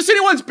 Is this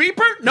anyone's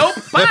beeper? Nope.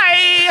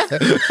 Bye.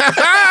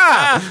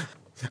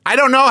 I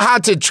don't know how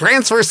to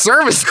transfer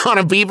service on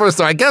a beeper,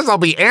 so I guess I'll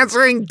be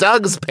answering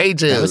Doug's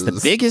pages. That was the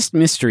biggest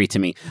mystery to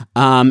me.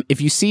 If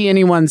you see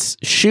anyone's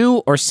shoe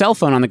or cell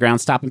phone on the ground,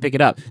 stop and pick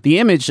it up. The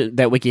image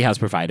that WikiHow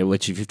provided,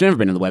 which if you've never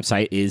been to the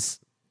website is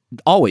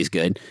always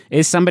good,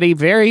 is somebody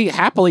very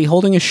happily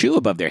holding a shoe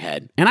above their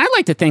head. And I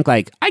like to think,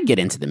 like, I get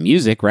into the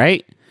music,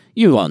 right?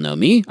 You all know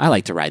me. I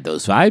like to ride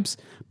those vibes.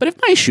 But if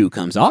my shoe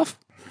comes off,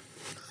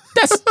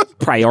 that's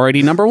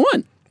priority number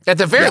 1. At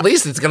the very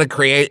least, it's going to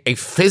create a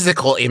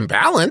physical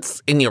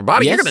imbalance in your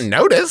body. Yes. You're going to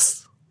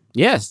notice.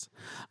 Yes.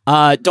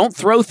 Don't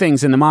throw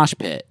things in the mosh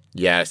pit.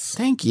 Yes.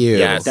 Thank you.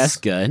 Yes. That's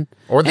good.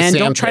 Or the and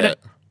sand pit.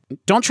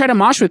 Don't try to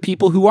mosh with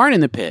people who aren't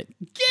in the pit.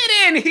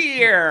 Get in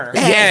here.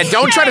 Yeah,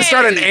 don't try to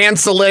start an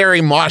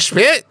ancillary mosh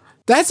pit.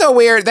 That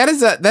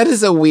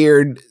is a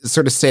weird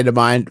sort of state of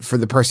mind for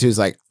the person who's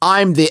like,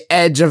 I'm the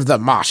edge of the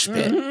mosh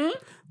pit. Mm-hmm.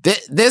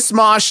 This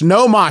mosh,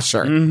 no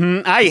mosher.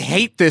 Mm-hmm. I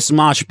hate this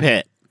mosh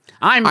pit.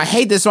 I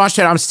hate this mosh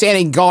pit. I'm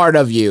standing guard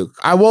of you.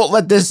 I won't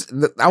let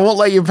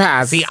you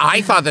pass. See,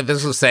 I thought that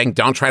this was saying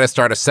don't try to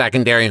start a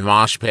secondary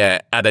mosh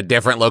pit at a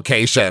different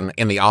location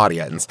in the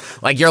audience.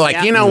 Like, you're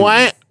like, you know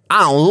what? I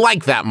don't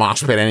like that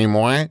mosh pit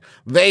anymore.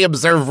 They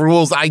observe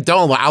rules I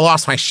don't. I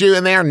lost my shoe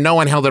in there. No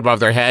one held it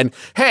above their head.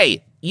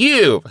 Hey,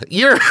 you're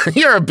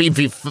a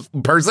beefy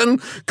person.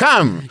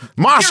 Come,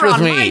 mosh with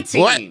me.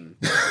 What?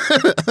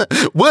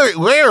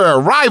 we're a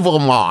rival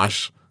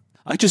mosh.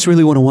 I just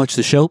really want to watch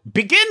the show.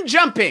 Begin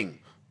jumping.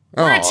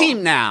 We're a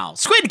team now.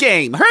 Squid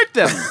Game. Hurt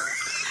them.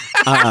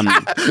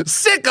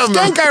 Sick of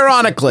Stank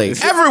ironically.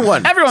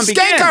 Everyone begin.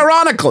 stank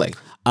ironically.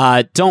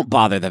 Don't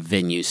bother the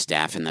venue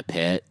staff in the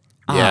pit.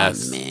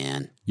 Yes. Oh,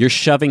 man. You're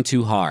shoving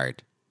too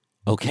hard.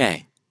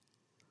 Okay.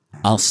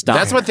 I'll stop.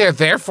 That's what they're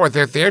there for.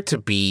 They're there to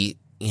be,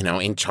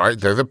 in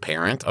charge. They're the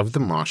parent of the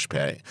mosh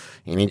pit.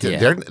 You need to.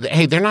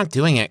 Yeah. They're not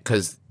doing it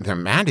because they're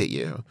mad at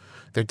you.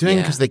 They're doing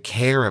it because they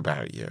care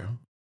about you.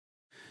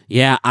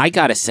 Yeah, I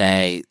gotta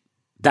say,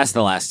 that's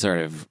the last sort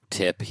of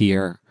tip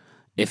here.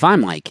 If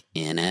I'm like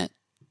in it,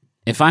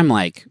 if I'm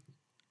skanking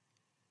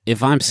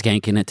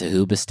it to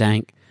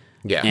Hoobastank,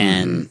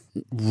 and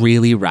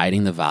really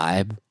riding the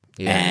vibe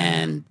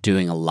and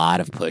doing a lot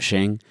of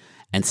pushing,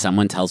 and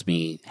someone tells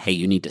me, hey,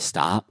 you need to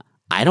stop,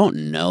 I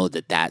don't know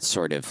that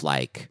sort of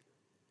like,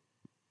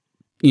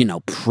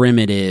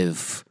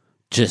 primitive,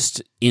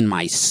 just in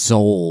my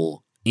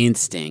soul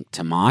instinct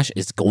to mosh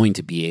is going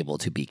to be able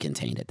to be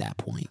contained at that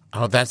point.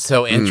 Oh, that's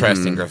so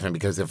interesting, Griffin,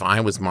 because if I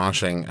was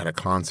moshing at a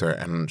concert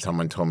and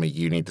someone told me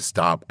you need to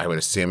stop, I would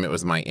assume it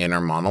was my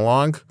inner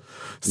monologue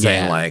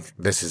saying like,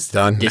 this is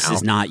done This now.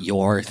 is not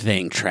your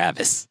thing,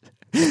 Travis.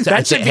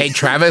 Hey,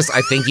 Travis,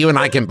 I think you and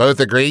I can both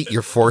agree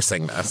you're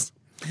forcing this.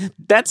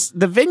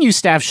 The venue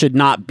staff should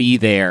not be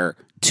there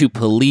to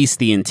police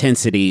the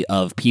intensity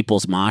of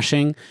people's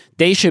moshing.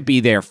 They should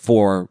be there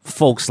for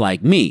folks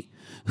like me,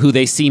 who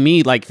they see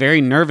me like very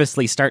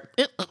nervously start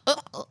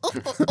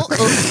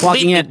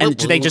walking in, and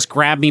they just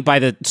grab me by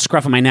the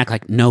scruff of my neck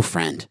like, no,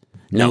 friend,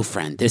 No,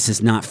 friend, this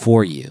is not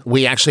for you.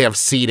 We actually have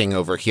seating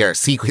over here,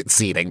 secret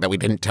seating that we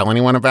didn't tell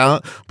anyone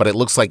about, but it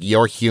looks like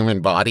your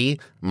human body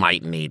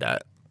might need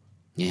it.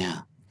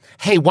 Yeah.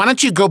 Hey, why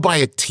don't you go buy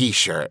a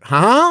t-shirt,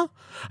 huh?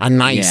 A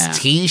nice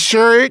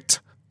t-shirt,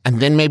 and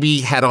then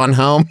maybe head on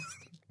home.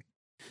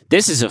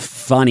 This is a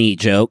funny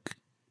joke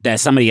that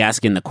somebody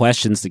asked in the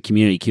questions, the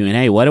community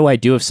Q&A. What do I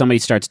do if somebody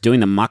starts doing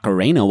the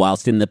Macarena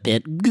whilst in the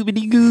pit?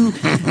 Goobity-goo.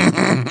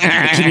 The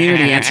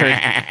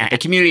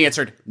community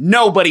answered,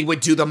 nobody would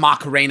do the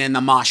Macarena in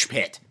the mosh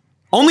pit.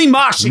 Only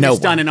moshing is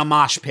done in a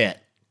mosh pit.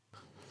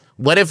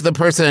 What if the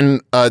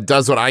person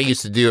does what I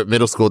used to do at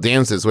middle school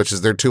dances, which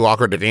is they're too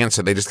awkward to dance,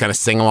 so they just kind of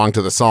sing along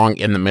to the song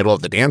in the middle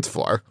of the dance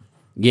floor?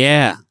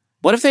 Yeah.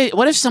 What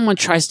if someone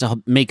tries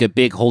to make a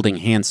big holding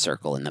hand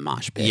circle in the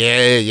mosh pit?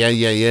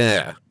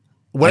 Yeah.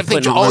 What if they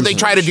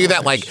try to do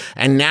that, shoulders.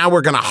 and now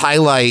we're going to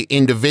highlight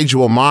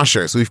individual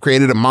moshers. We've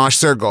created a mosh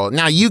circle.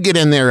 Now you get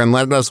in there and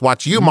let us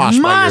watch you mosh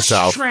by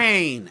yourself.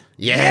 Train.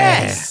 Yeah.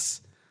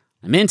 Yes.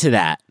 I'm into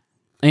that.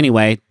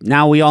 Anyway,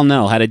 now we all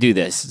know how to do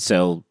this.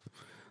 So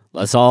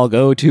let's all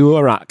go to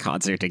a rock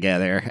concert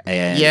together.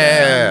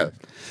 And,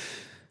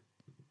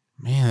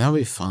 Man, that would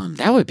be fun.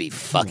 that would be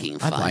fucking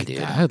fun, like dude.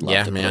 that. I'd love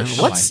Yeah, to man.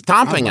 push. What's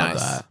stopping I love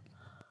us? that.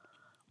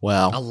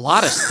 Well, A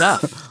lot of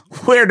stuff.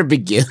 where to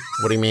begin?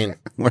 What do you mean?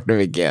 Where to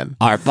begin?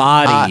 Our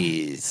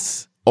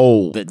bodies.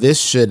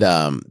 This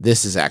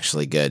is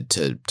actually good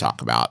to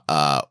talk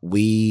about.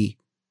 We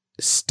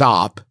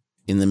stop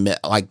in the mid,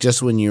 like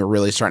just when you're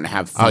really starting to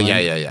have fun. Oh,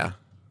 yeah.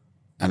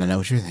 And I know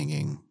what you're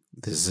thinking.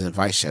 This is an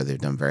advice show. They've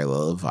done very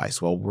little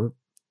advice. Well, we're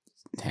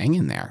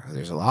hanging there.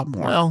 There's a lot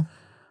more Well,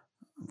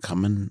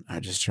 coming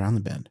just around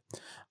the bend.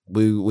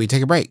 We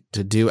take a break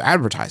to do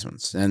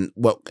advertisements. And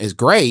what is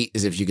great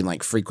is if you can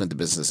like frequent the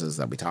businesses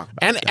that we talk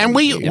about. and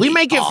we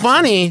make it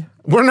funny.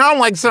 We're not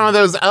like some of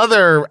those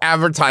other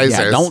advertisers.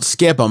 Yeah, don't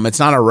skip them. It's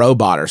not a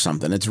robot or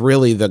something. It's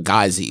really the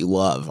guys that you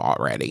love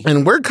already.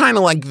 And we're kind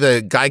of like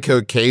the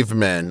Geico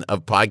cavemen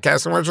of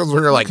podcast commercials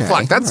where you're like,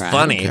 fuck, that's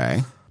funny.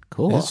 Okay.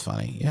 Cool. It's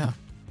funny. Yeah.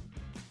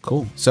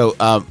 Cool. So,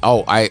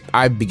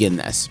 I begin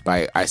this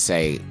by, I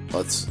say,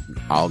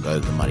 I'll go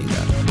to the money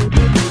then.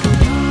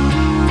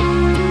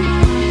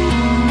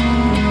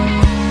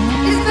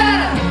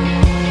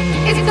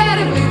 It's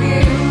better with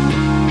you.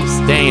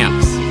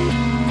 Stamps.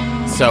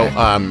 So,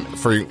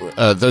 for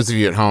those of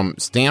you at home,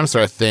 stamps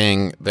are a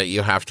thing that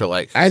you have to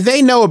like.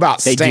 They know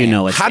about They stamps. do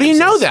know what How do you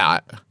know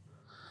stamps is. that?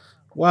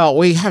 Well,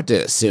 we have to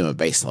assume a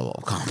base level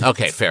of confidence.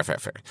 Okay, fair.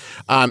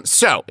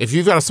 So, if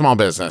you've got a small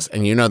business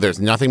and you know there's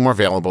nothing more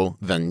valuable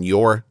than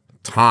your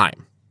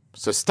time,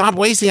 so stop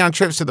wasting on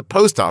trips to the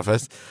post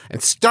office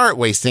and start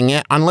wasting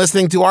it on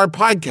listening to our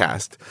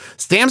podcast.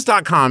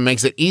 Stamps.com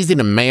makes it easy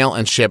to mail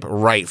and ship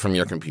right from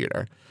your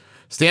computer.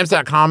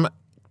 Stamps.com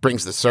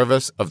brings the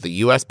service of the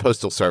U.S.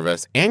 Postal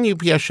Service and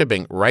UPS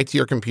shipping right to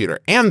your computer,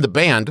 and the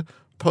banned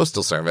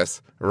Postal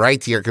Service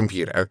right to your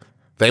computer.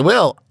 They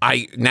will.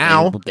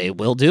 They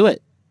will do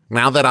it.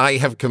 Now that I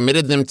have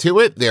committed them to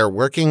it, they're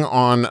working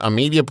on a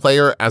media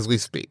player as we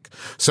speak.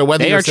 So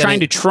whether They you're are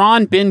trying to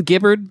Tron Ben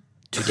Gibbard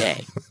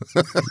today.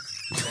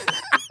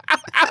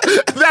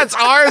 that's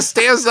our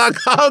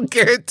Stamps.com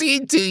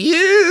guaranteed to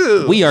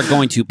you. We are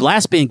going to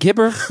blast Ben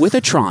Gibbard with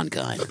a Tron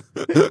gun.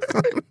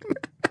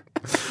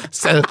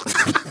 So,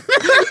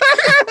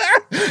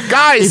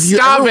 guys,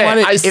 stop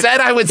it! I said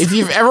I would. If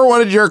you've ever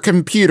wanted your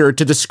computer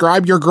to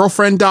describe your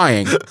girlfriend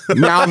dying,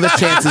 now the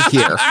chance is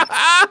here.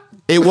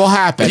 It will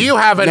happen. Do you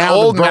have an now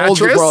old the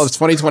mattress? world is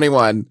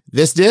 2021.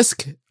 This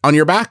disc on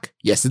your back?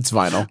 Yes, it's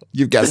vinyl.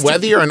 You've guessed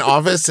Whether you're an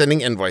office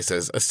sending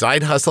invoices, a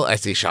side hustle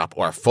Etsy shop,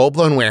 or a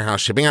full-blown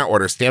warehouse shipping out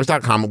orders,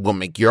 Stamps.com will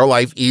make your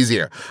life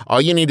easier.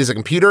 All you need is a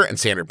computer and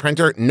standard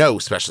printer, no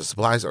special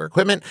supplies or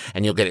equipment,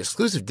 and you'll get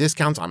exclusive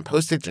discounts on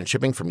postage and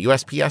shipping from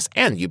USPS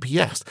and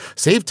UPS.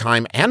 Save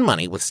time and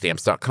money with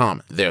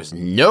Stamps.com. There's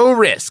no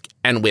risk,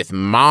 and with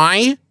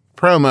my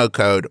promo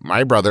code,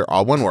 my brother,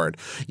 all one word,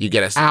 you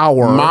get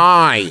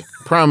my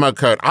promo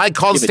code. I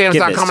called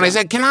Stamps.com and I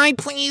said, can I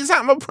please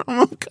have a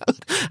promo code?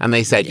 And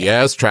they said,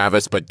 yes,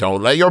 Travis, but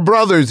don't let your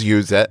brothers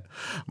use it.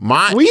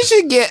 We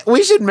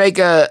should make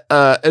an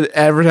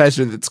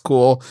advertisement that's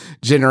cool.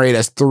 Generate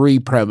us 3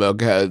 promo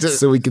codes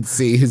so we can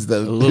see who's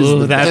the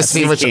that's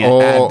see which we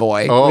bad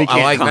boy. we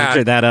can't I like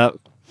conjure that up.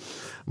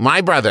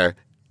 My brother,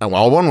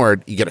 all one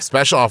word, you get a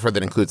special offer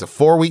that includes a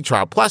 4-week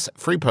trial plus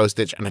free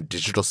postage and a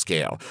digital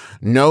scale.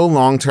 No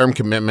long-term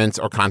commitments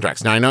or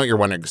contracts. Now, I know what you're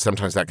wondering,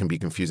 sometimes that can be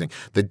confusing.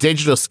 The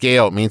digital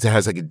scale means it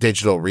has like a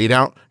digital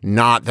readout,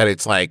 not that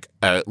it's like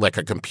a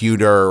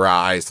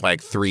computerized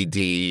like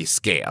 3D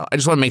scale. I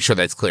just want to make sure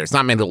that's clear. It's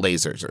not made of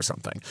lasers or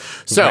something.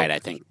 So, Right, I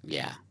think,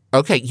 yeah.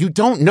 Okay, you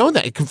don't know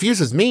that. It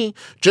confuses me.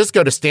 Just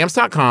go to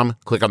Stamps.com,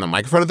 click on the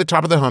microphone at the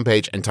top of the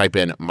homepage, and type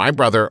in my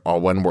brother, all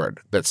one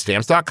word. That's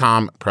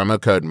Stamps.com, promo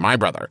code my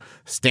brother.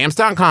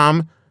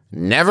 Stamps.com,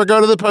 never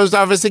go to the post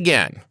office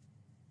again.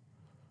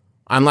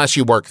 Unless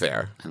you work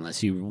there.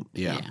 Unless you,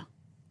 yeah.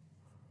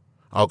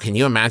 Oh, can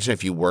you imagine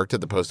if you worked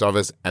at the post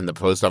office and the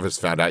post office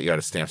found out you had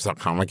a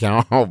Stamps.com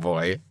account? Oh,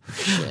 boy.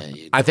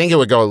 Shit. I think it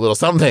would go a little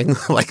something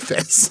like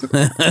this.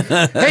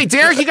 Hey,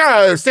 Derek, you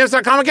got a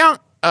Stamps.com account?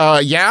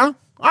 Yeah?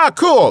 Ah,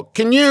 cool.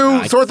 Can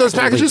you sort those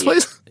packages,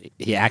 please?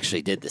 He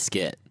actually did the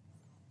skit.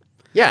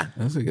 Yeah.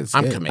 That's a good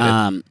I'm skit.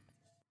 committed.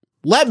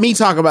 Let me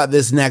talk about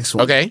this next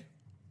one. Okay.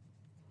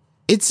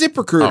 It's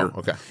ZipRecruiter. Oh,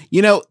 okay.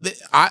 You know,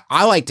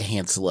 I like to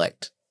hand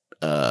select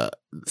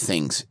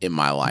things in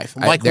my life.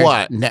 Like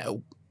what?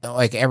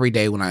 Like every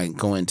day when I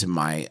go into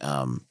my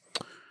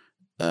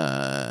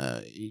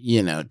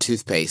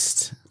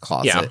toothpaste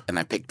closet and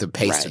I pick the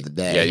paste of the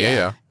day.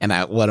 Yeah. And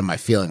what am I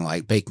feeling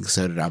like? Baking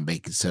soda,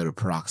 non-baking soda,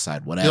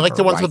 peroxide, whatever. You like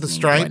the ones with the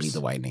Whitening, do I stripes? need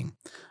the whitening.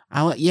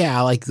 I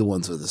like the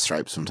ones with the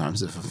stripes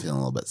sometimes if I'm feeling a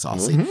little bit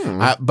saucy.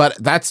 Mm-hmm. But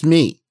that's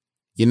me.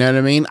 You know what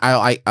I mean?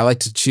 I like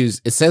to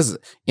choose. It says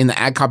in the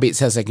ad copy, it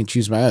says I can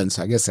choose my own.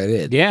 So I guess I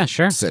did. Yeah,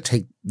 sure. So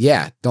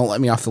don't let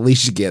me off the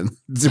leash again.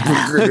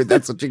 ZipRecruiter,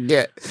 that's what you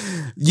get.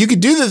 You could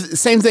do the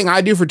same thing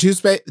I do for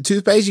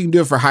toothpaste. You can do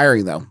it for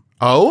hiring though.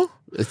 Oh?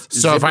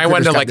 So if I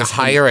wanted to ZipRecruiter's got this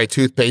hire a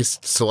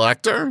toothpaste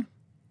selector?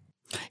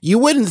 you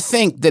wouldn't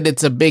think that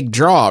it's a big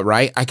draw,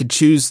 right? I could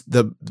choose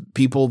the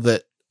people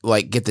that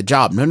get the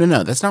job.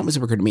 No. That's not what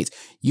ZipRecruiter means.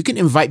 You can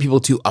invite people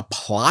to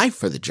apply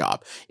for the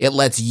job. It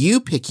lets you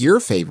pick your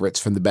favorites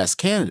from the best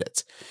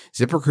candidates.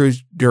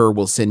 ZipRecruiter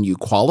will send you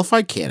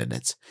qualified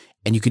candidates,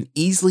 and you can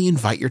easily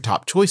invite your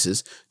top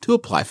choices to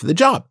apply for the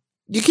job.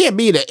 You can't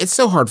beat it. It's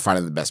so hard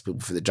finding the best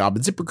people for the job,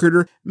 and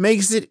ZipRecruiter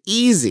makes it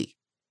easy.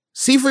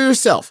 See for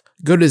yourself.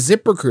 Go to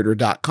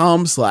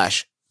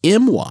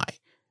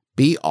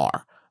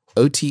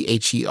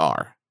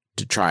ZipRecruiter.com/MYBROTHER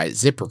to try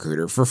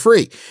ZipRecruiter for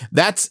free.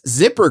 That's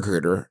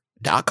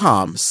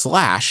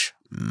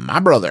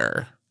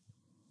ZipRecruiter.com/mybrother.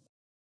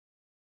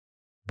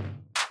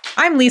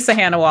 I'm Lisa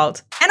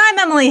Hannawalt. And I'm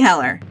Emily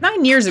Heller.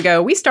 9 years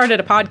ago, we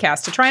started a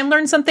podcast to try and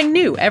learn something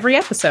new every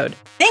episode.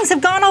 Things have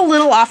gone a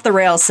little off the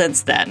rails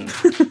since then.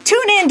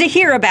 Tune in to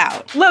hear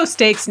about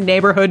Low-stakes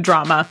neighborhood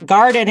drama,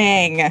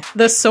 gardening,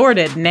 the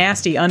sordid,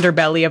 nasty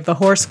underbelly of the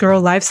horse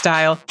girl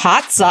lifestyle,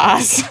 hot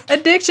sauce,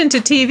 addiction to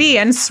TV,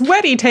 and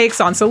sweaty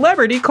takes on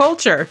celebrity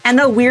culture. and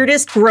the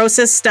weirdest,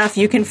 grossest stuff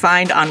you can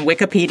find on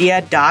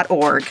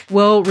wikipedia.org.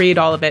 We'll read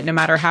all of it, no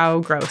matter how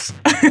gross.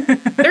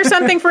 There's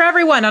something for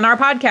everyone on our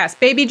podcast,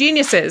 Baby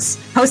Geniuses.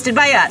 Hosted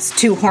by us,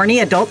 two horny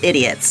adult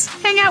idiots.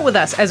 Hang out with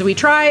us as we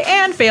try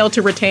and fail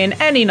to retain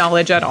any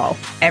knowledge at all.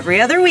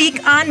 Every other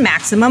week on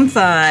Maximum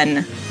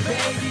Fun.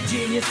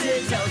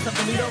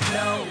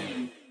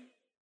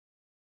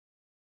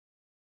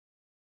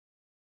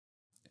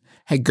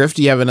 Hey, Griff,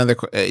 do you have another?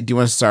 Do you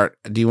want to start?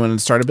 Do you want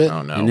to start a bit?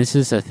 Oh, no. And this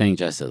is a thing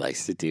Justin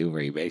likes to do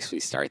where he makes me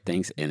start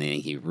things and then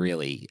he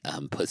really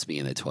puts me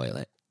in the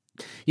toilet.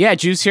 Yeah,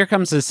 Juice, here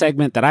comes a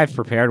segment that I've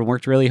prepared and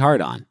worked really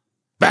hard on.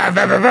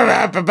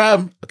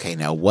 Okay,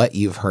 now what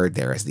you've heard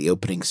there is the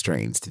opening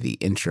strains to the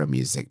intro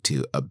music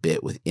to a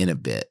bit within a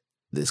bit.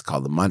 This is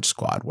called the Munch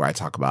Squad, where I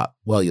talk about,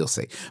 well, you'll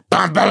see.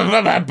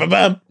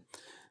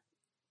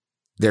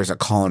 There's a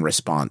call and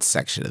response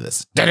section of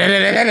this. I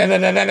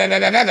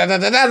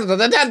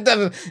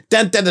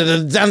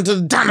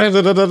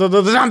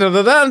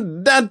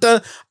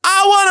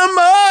want a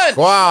mud.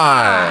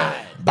 Squad.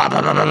 I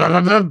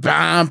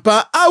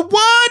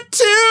want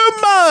too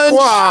much.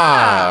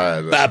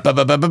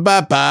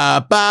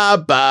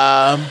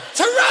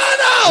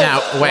 Toronto.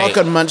 Now, wait.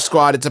 Welcome to Munch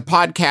Squad. It's a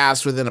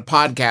podcast within a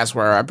podcast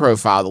where I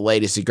profile the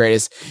latest and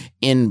greatest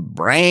in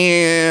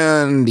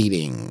brand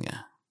eating.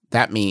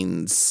 That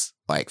means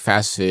like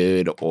fast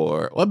food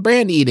or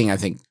brand eating, I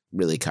think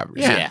really covers.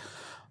 Yeah.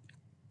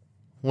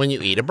 When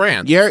you eat a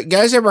brand. You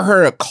guys ever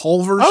heard of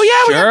Culver's? Oh,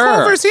 yeah, we got Sure.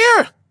 Culver's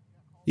here.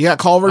 You got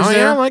Culver's Oh, there?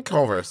 yeah, I like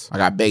Culver's. I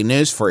got big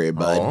news for you,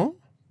 bud. Oh.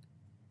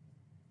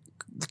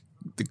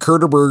 The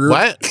Kurterburger.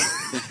 What?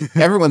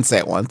 Everyone say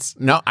it once.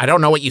 No, I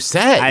don't know what you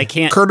said. I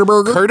can't.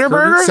 Kurterburger?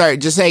 Kurterburger? Sorry,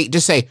 just say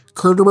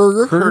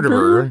Kurterburger.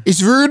 Kurterburger. It's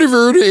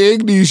very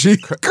English.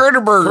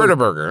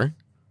 Kurterburger.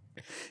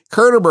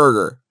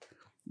 Kurterburger.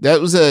 That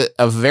was a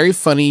very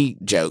funny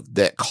joke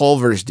that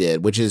Culver's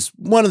did, which is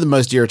one of the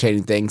most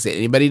irritating things that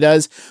anybody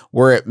does,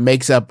 where it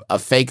makes up a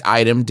fake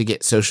item to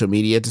get social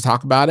media to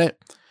talk about it.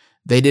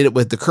 They did it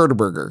with the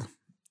Kurterburger.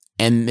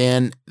 And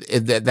then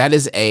that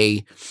is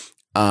it's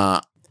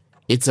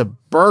a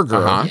burger.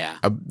 Uh-huh. Yeah.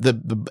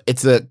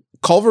 It's a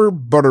Culver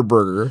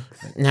Butterburger.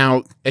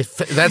 Now, if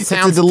that It's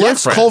sounds a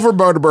deluxe different. Culver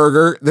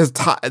Butterburger.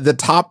 The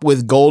top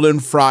with golden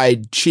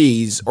fried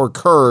cheese or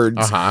curds.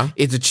 Uh-huh.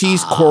 It's a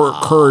cheese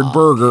curd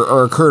burger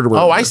or a curd burger.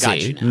 Oh, I Got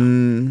see. you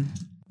now.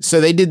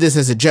 So they did this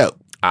as a joke.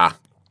 Ah,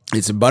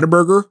 It's a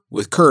Butterburger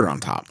with curd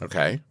on top.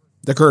 okay.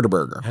 The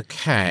Kurterburger.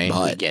 Okay.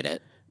 We get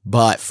it.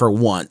 But for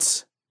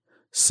once,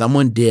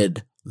 someone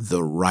did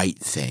the right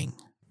thing.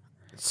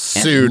 And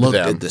Sued looked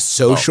them. at the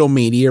social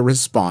media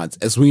response,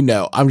 as we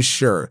know, I'm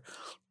sure,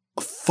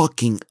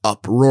 fucking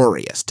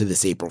uproarious to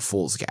this April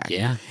Fool's gag.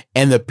 Yeah.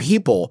 And the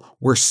people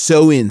were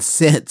so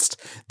incensed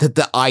that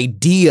the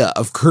idea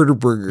of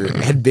Kurterburger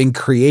had been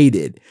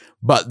created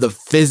but the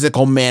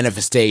physical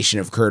manifestation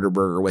of Curder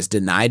Burger was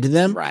denied to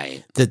them.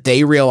 Right. That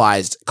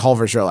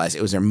Culver's realized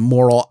it was their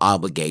moral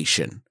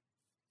obligation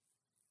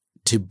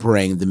to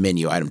bring the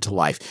menu item to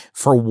life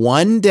for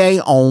one day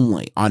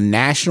only on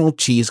National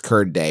Cheese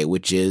Curd Day,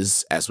 which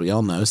is, as we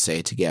all know, say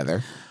it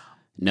together,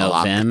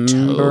 November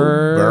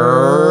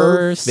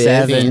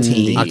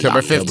 17th.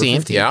 October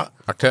 15th. Yeah.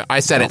 I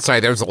said it. Sorry,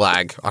 there was a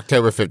lag.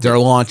 October 15th.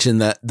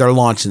 They're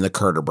launching the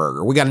Curder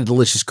Burger. We got a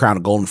delicious crown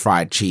of golden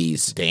fried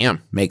cheese.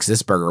 Damn. Makes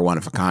this burger one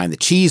of a kind. The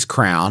cheese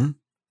crown,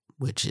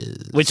 which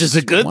is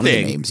a good one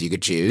thing. Of the names you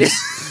could choose.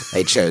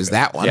 They chose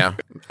that one. Yeah.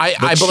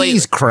 I believe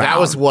cheese crown. that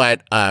was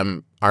what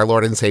our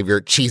Lord and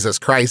Savior Jesus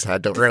Christ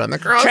had to write on the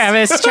cross.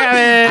 Travis.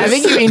 I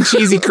think you mean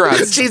cheesy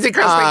crust. Cheesy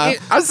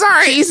crust. I'm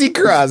sorry. Cheesy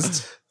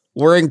crust.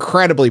 We're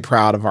incredibly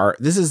proud of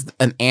this is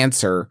an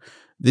answer.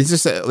 This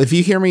is if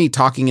you hear me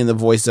talking in the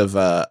voice of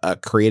a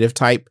creative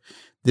type,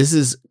 this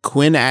is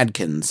Quinn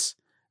Adkins,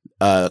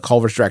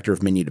 Culver's director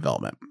of menu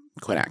development.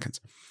 Quinn Adkins.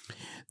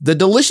 The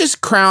delicious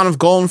crown of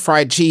golden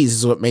fried cheese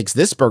is what makes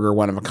this burger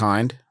one of a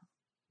kind.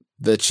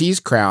 The cheese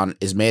crown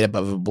is made up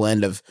of a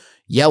blend of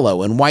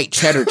yellow and white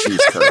cheddar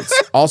cheese curds,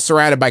 all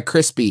surrounded by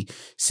crispy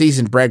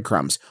seasoned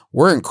breadcrumbs.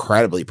 We're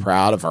incredibly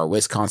proud of our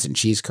Wisconsin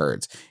cheese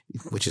curds,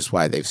 which is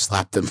why they've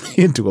slapped them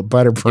into a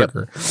butter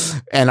burger,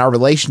 and our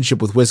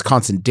relationship with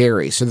Wisconsin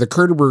dairy. So the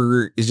Curder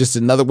Burger is just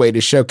another way to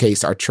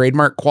showcase our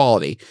trademark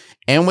quality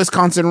and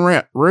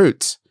Wisconsin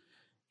roots.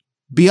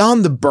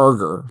 Beyond the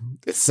burger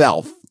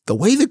itself, the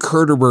way the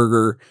Curder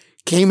Burger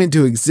came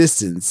into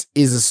existence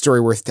is a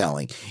story worth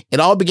telling. It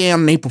all began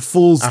on April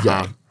Fool's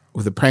Day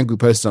with a prank we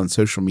posted on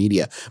social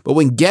media. But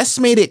when guests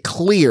made it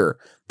clear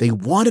they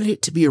wanted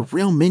it to be a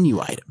real menu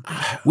item,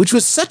 which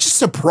was such a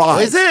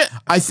surprise, Is it?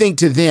 I think,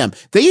 to them.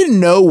 They in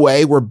no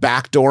way were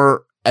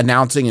backdoor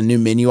announcing a new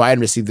menu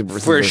item to see the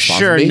For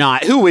sure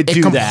not. Who would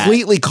do that? It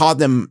completely caught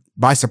them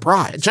by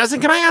surprise.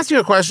 Justin, can I ask you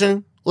a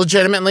question?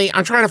 Legitimately,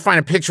 I'm trying to find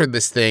a picture of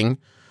this thing.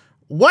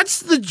 What's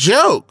the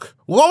joke?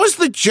 What was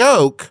the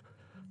joke?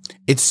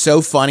 It's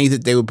so funny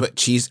that they would put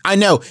cheese. I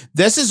know.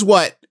 This is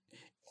what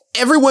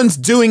everyone's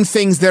doing,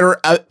 things that are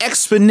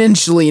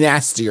exponentially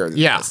nastier than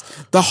this.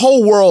 The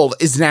whole world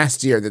is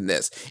nastier than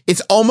this.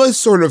 It's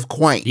almost sort of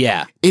quaint.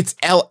 Yeah. It's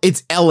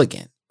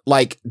elegant.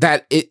 Like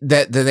that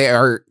they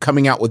are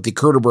coming out with the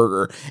Curder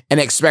Burger and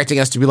expecting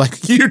us to be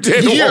like, you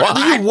did what?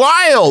 You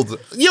wild.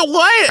 You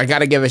what? I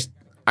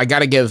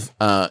gotta give,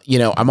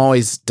 I'm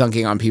always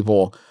dunking on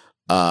people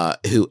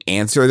who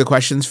answer the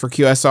questions for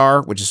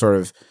QSR, which is sort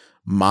of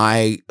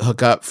my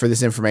hookup for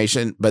this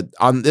information. But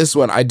on this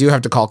one, I do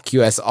have to call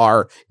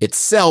QSR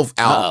itself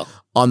out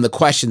on the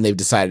question they've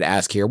decided to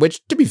ask here,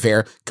 which, to be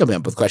fair, coming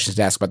up with questions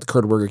to ask about the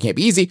Curder Burger can't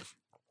be easy.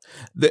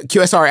 The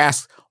QSR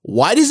asks,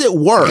 why does it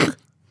work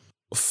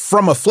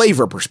from a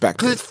flavor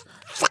perspective?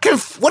 What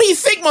do you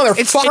think, motherfucker?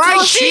 It's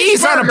fried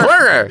cheese on a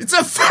burger. It's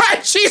a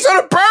fried cheese on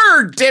a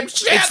burger,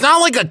 dipshit. It's not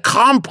like a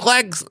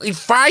complex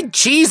fried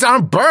cheese on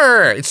a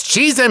burger. It's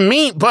cheese and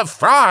meat, but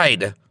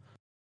fried.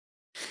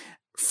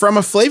 From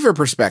a flavor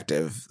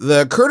perspective,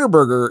 the Curder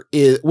Burger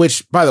is,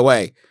 which, by the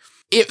way,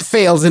 it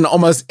fails in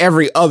almost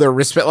every other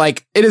respect.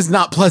 Like, it is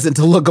not pleasant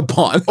to look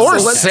upon. Or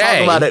so let's say.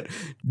 talk about it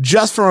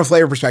just from a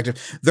flavor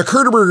perspective. The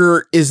Curder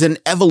Burger is an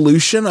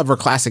evolution of our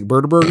classic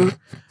Burger Burger,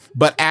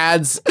 but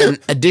adds an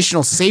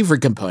additional savory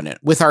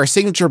component with our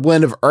signature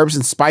blend of herbs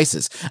and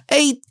spices,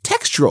 a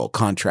textural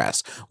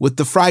contrast with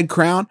the fried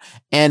crown,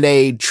 and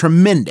a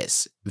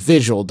tremendous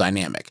visual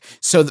dynamic.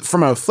 So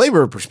from a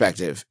flavor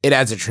perspective, it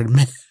adds a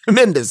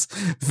tremendous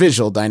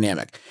visual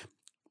dynamic.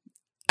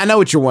 I know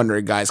what you're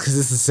wondering, guys, because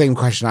this is the same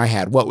question I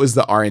had. What was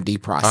the R&D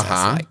process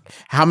like?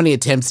 How many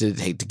attempts did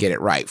it take to get it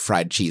right?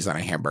 Fried cheese on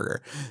a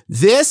hamburger.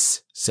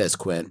 This, says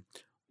Quinn,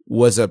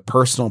 was a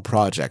personal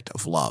project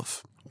of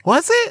love.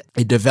 Was it?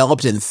 It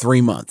developed in 3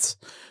 months,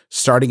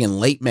 starting in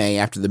late May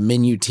after the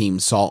menu team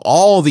saw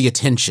all the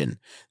attention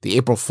the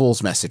April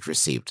Fool's message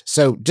received.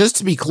 So just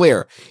to be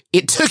clear,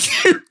 it took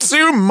you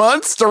 2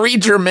 months to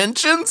read your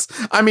mentions?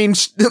 I mean,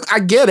 I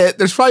get it.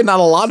 There's probably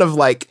not a lot of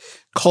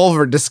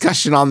Culver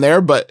discussion on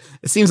there, but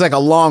it seems like a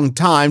long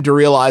time to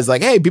realize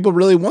hey, people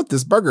really want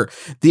this burger.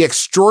 The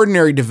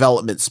extraordinary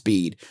development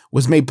speed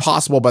was made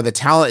possible by the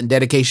talent and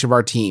dedication of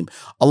our team,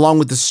 along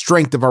with the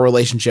strength of our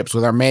relationships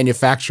with our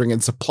manufacturing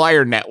and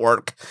supplier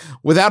network.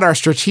 Without our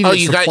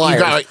strategic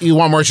suppliers. You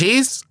want more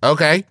cheese?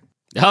 Okay.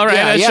 All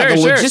right. The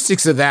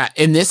logistics of that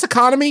in this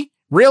economy?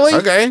 Really?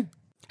 Okay.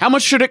 How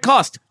much should it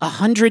cost?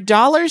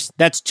 $100?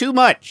 That's too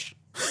much.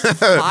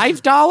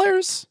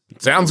 $5?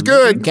 Sounds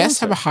good. Guests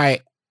have a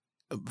high...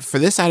 For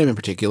this item in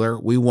particular,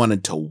 we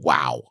wanted to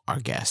wow our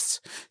guests.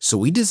 So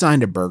we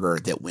designed a burger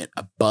that went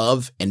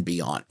above and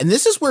beyond. And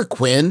this is where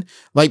Quinn,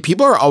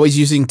 people are always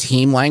using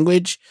team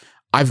language.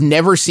 I've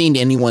never seen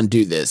anyone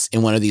do this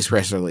in one of these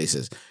press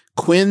releases.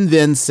 Quinn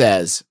then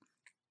says,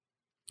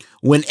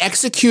 when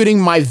executing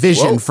my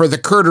vision for the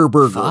Curder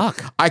Burger,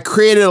 I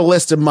created a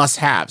list of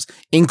must-haves,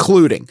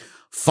 including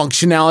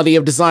functionality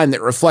of design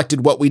that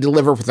reflected what we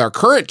deliver with our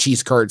current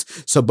cheese curds,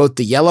 so both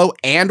the yellow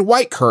and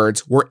white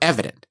curds were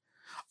evident.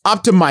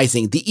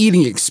 optimizing the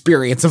eating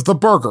experience of the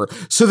burger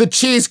so the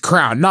cheese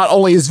crown not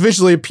only is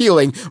visually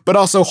appealing, but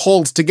also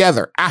holds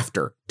together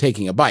after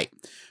taking a bite.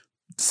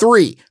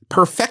 3,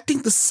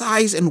 perfecting the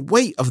size and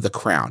weight of the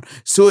crown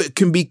so it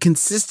can be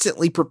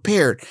consistently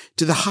prepared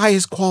to the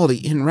highest quality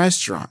in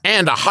restaurant.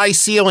 And a high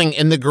ceiling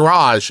in the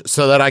garage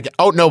so that I can,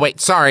 oh, no, wait,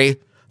 sorry.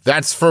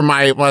 That's for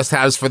my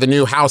must-haves for the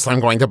new house I'm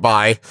going to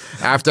buy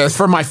after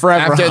For my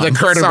forever after home. the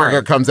Curtis Sorry.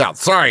 burger comes out.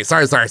 Sorry.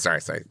 Sorry.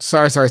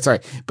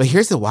 But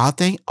here's the wild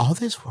thing. All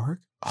this work,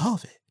 all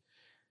of it,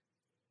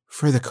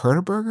 for the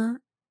Curtis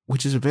burger,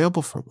 which is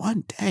available for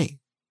one day.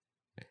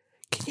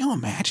 Can you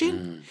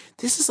imagine?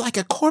 This is like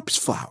a corpse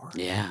flower,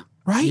 Yeah.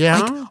 right? Yeah.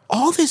 Like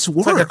all this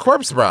work. It's like a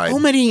corpse bride.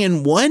 Culminating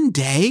in one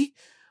day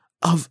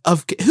of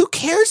who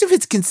cares if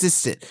it's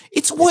consistent?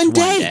 It's one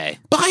day.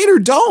 Buy it or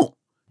don't.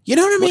 You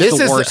know what I mean? This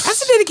is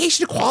that's a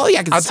dedication to quality.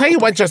 I'll tell you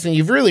what, Justin,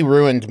 you've really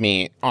ruined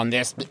me on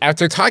this.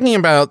 After talking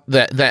about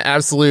the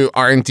absolute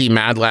R&D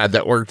mad lad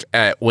that worked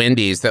at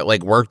Wendy's that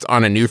like worked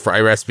on a new fry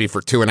recipe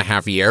for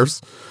 2.5 years.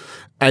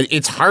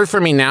 It's hard for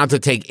me now to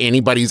take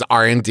anybody's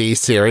R&D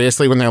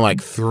seriously when they're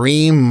like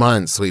 3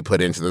 months we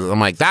put into this.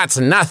 I'm like, that's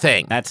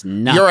nothing. That's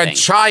nothing. You're a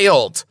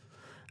child.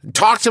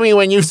 Talk to me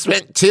when you've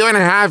spent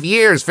 2.5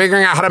 years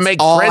figuring out how to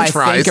make all French I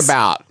fries. think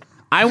about.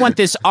 I want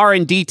this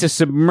R&D to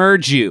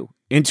submerge you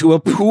into a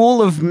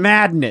pool of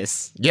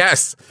madness.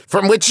 Yes,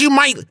 from which you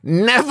might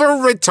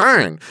never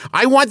return.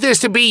 I want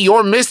this to be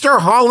your Mr.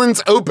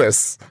 Holland's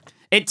opus.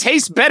 It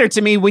tastes better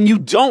to me when you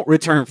don't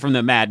return from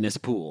the madness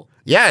pool.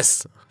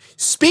 Yes.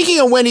 Speaking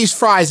of Wendy's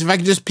fries, if I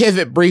could just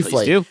pivot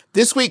briefly. Please do.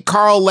 This week,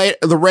 Carl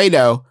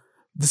Laredo,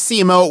 the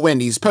CMO at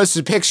Wendy's,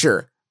 posted a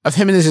picture of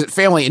him and his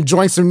family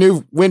enjoying some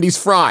new Wendy's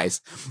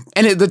fries.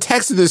 And the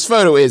text of this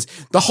photo is,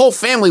 the whole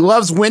family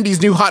loves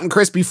Wendy's new hot and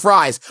crispy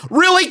fries.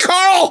 Really,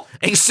 Carl?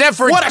 Except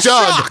for What a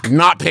Doug, shock!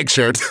 not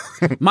pictured.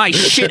 My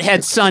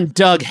shithead son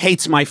Doug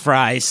hates my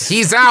fries.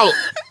 He's out.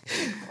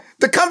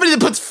 The company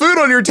that puts food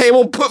on your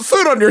table put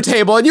food on your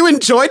table, and you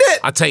enjoyed it?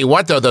 I'll tell you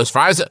what, though, those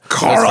fries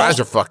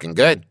are fucking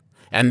good.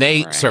 And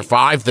they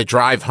survived the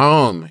drive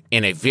home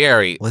in a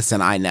very... Listen,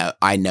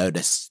 I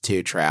noticed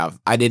too, Trav.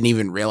 I didn't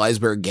even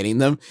realize we were getting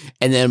them.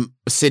 And then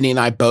Sydney and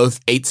I both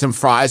ate some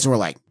fries and we're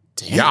like,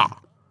 damn, Yeah.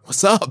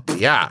 what's up?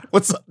 Yeah.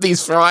 What's up,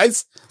 these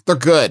fries? They're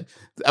good.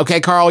 Okay,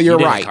 Carl, you're You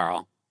did it, right.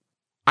 Carl.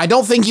 I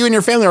don't think you and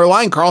your family are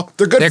lying, Carl.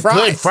 They're good They're fries.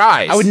 good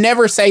fries. I would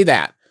never say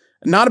that.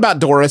 Not about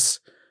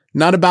Doris.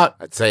 Not about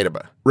I'd say it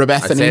about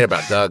Rebethany. I'd say it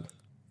about Doug.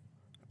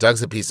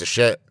 Doug's a piece of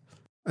shit.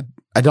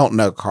 I don't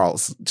know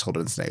Carl's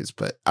children's names,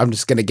 but I'm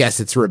just going to guess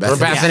it's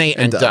Rebethany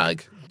and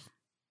Doug.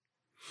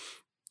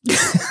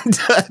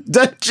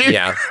 Doug Jr.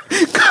 Yeah.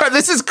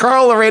 This is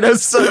Carl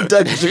Laredo's son,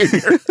 Doug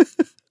Jr.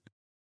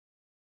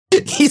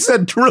 He's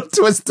a real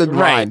twisted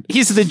mind.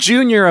 He's the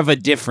junior of a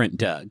different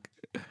Doug.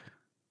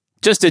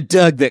 Just a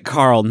Doug that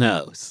Carl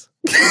knows.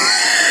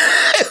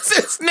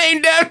 It's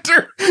named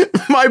after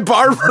my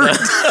barber.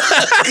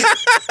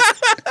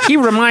 He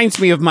reminds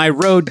me of my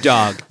road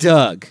dog,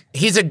 Doug.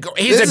 He's a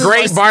This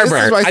great is my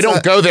barber. I son.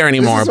 don't go there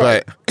anymore, This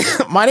is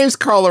but my name's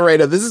Carl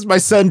Laredo. This is my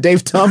son,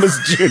 Dave Thomas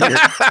Jr.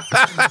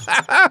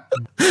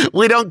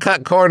 we don't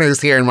cut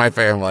corners here in my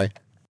family.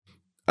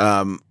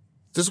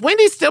 Does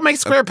Wendy's still make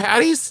square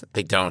patties?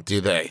 They don't,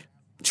 do they?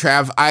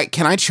 Trav,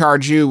 can I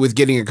charge you with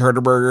getting a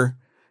Curtis burger?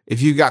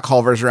 If you got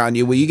Culver's around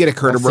you, will you get a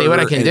Curtis I'll see burger what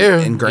I can and, do.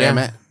 and gram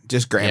Yeah. it?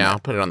 Just gram Yeah, it. I'll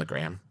put it on the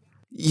gram.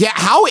 Yeah,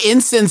 how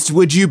incensed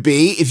would you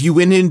be if you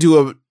went into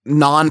a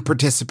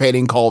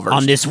non-participating Culver's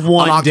On this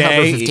one on October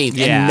day? 15th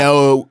Yeah. and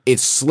know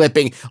it's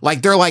slipping?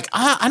 Like they're like,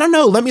 I don't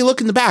know. Let me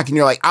look in the back, and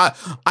you're like,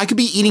 I could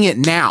be eating it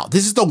now.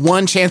 This is the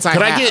one chance I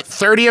Could have. I get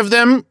 30 of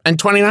them and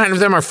 29 of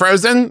them are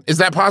frozen? Is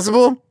that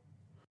possible?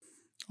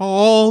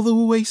 all the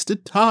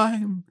wasted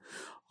time,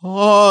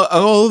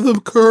 all the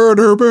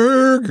Curtis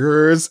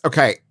burgers?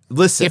 Okay,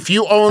 listen. If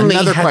you only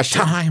Another had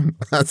question. time.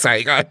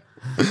 Sorry, go ahead.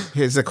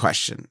 Here's a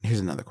question. Here's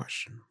another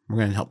question. We're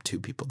going to help 2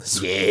 people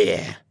this week.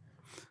 Yeah.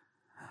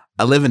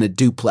 I live in a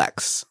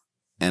duplex,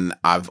 and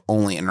I've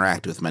only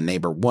interacted with my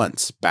neighbor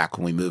once back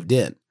when we moved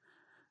in.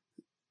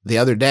 The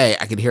other day,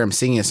 I could hear him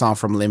singing a song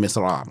from Les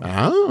Miserables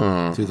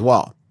Oh. through the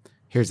wall.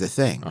 Here's the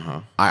thing.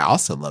 Uh-huh. I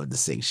also love to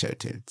sing show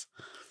tunes.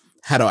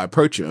 How do I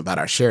approach him about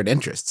our shared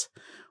interests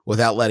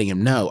without letting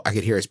him know I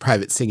could hear his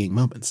private singing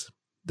moments?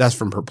 That's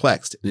from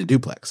Perplexed in a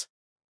duplex.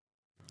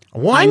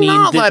 Why I mean,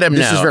 not let him know?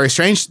 This is very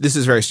strange. This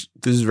is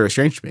very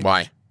strange to me.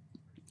 Why?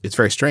 It's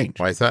very strange.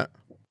 Why is that?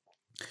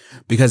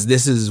 Because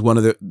this is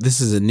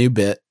a new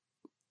bit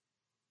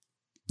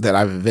that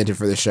I've invented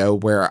for the show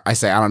where I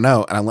say, I don't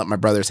know, and I let my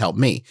brothers help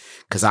me.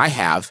 Because I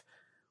have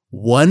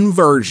one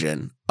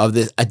version of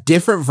this, a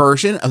different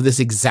version of this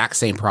exact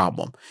same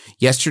problem.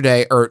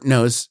 Yesterday,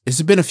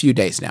 it's been a few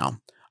days now.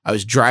 I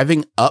was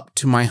driving up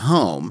to my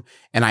home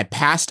and I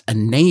passed a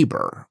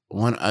neighbor.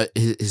 One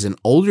is an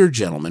older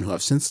gentleman who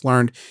I've since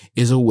learned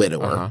is a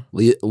widower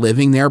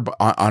living there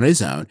on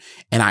his own.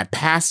 And I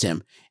passed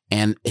him,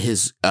 and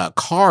his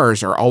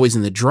cars are always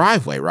in the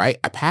driveway, right?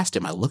 I passed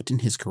him. I looked in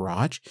his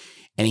garage,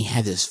 and he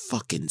had this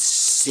fucking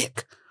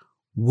sick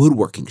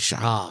woodworking shop.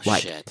 Oh,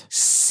 like, shit.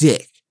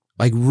 Sick.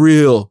 like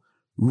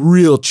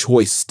real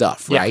choice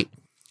stuff, Yeah. right?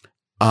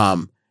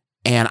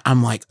 And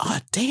I'm like, oh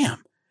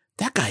damn,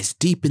 that guy's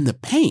deep in the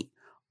paint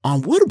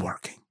on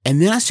woodworking. And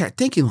then I start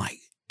thinking like,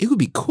 it would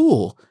be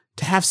cool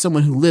to have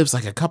someone who lives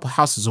like a couple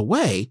houses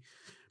away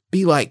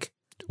be like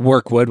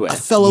Work wood with a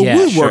fellow Yeah,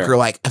 woodworker. sure.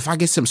 Like if I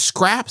get some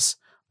scraps,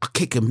 I'll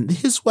kick him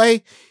his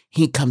way.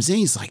 He comes in,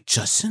 he's like,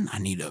 Justin, I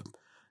need a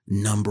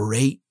number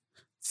 8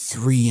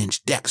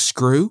 3-inch deck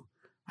screw.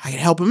 I can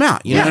help him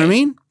out. You know what I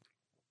mean?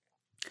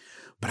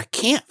 But I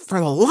can't for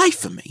the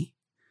life of me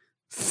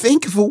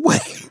think of a way.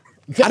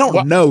 I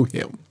don't know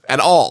him at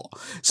all.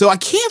 So I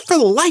can't for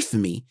the life of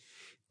me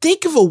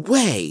think of a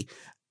way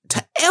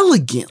to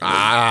elegantly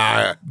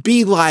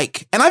be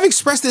like, and I've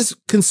expressed this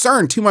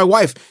concern to my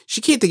wife.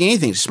 She can't think of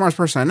anything. She's the smartest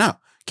person I know.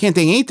 Can't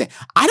think of anything.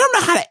 I don't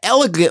know how to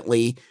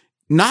elegantly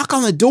knock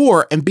on the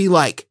door and be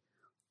like,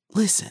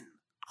 listen,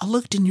 I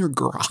looked in your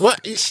garage.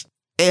 What?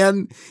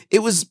 And it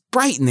was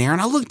bright in there,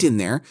 and I looked in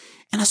there,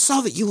 and I saw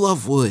that you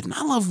love wood, and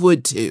I love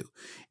wood too.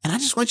 And I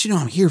just want you to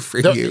know I'm here for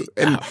you.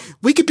 And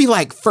we could be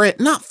like,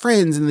 not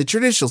friends in the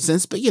traditional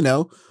sense, but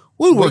woodworking.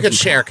 We could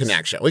share a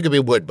connection. We could be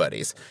wood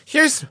buddies.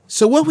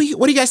 So what do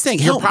you guys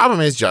think? Your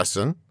problem is,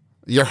 Justin,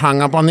 you're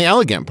hung up on the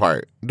elegant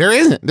part. There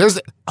isn't.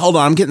 Hold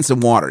on, I'm getting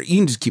some water. You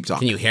can just keep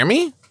talking. Can you hear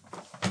me?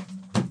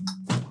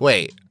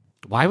 Wait.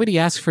 Why would he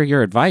ask for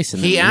your advice?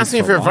 And He then asked me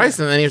leave for water? advice,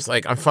 and then he was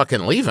like, I'm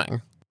fucking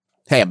leaving.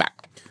 Hey, I'm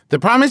back. The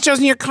problem is,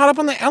 Justin, you're caught up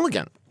on the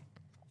elegant.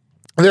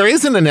 There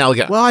isn't an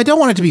elegant. Well, I don't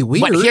want it to be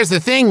weird. But here's the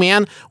thing,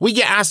 man. We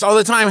get asked all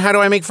the time, how do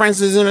I make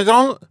friends as an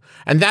adult?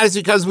 And that is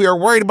because we are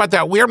worried about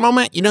that weird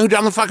moment. You know who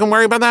doesn't fucking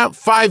worry about that?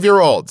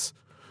 5-year-olds.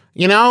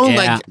 Yeah.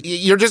 Like,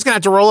 you're just going to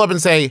have to roll up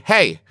and say,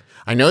 hey,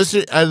 I noticed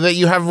that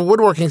you have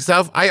woodworking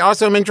stuff. I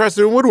also am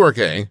interested in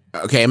woodworking.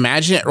 Okay,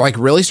 imagine it, like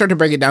really start to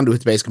break it down to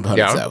its base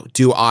components, Yeah.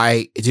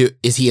 though.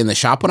 Is he in the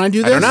shop when I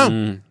do this? I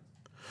don't know.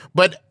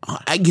 But,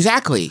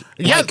 Exactly.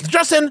 yeah, Like,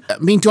 Justin. I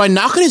mean, do I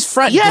knock on his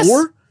front Yes.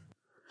 door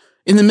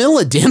in the middle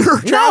of dinner? No.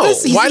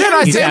 Travis? He's Why did I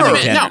having say dinner.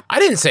 that? No, I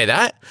didn't say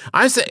that.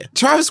 I said,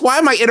 Travis, why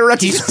am I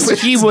interrupting you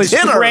with He his was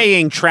dinner?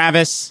 praying,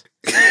 Travis.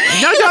 no,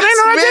 don't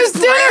interrupt his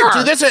dinner. prayer.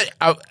 Dude, this is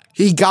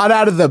He got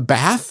out of the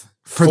bath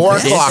for 4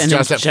 this? o'clock, and then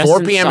Justin. Justin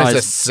 4 p.m. saw is a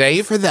his-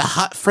 safe. For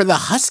the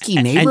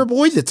husky neighbor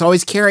boy that's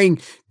always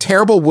carrying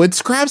terrible wood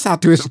scraps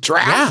out to his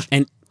trash.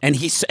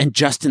 And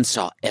Justin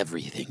saw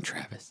everything,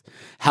 Travis.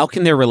 How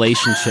can their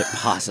relationship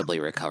possibly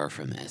recover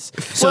from this?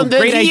 So Well, then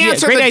great he idea.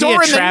 answered Great the idea,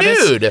 door in the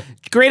Travis. nude.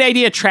 Great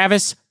idea,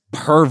 Travis.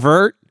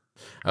 Pervert.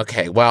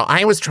 Okay, well,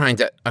 I was trying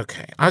to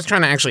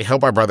actually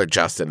help our brother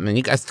Justin, and then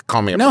you guys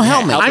call me a No,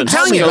 help me. help I'm him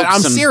telling you, scope but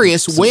I'm some-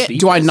 serious. some Wait,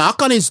 do I beavers.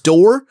 knock on his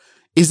door?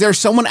 Is there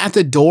someone at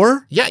the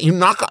door? Yeah, you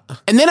knock on.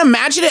 And then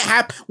imagine it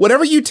happen.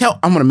 Whatever you tell,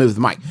 I'm going to move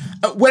the mic.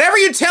 Whatever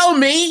you tell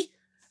me,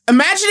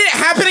 imagine it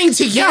happening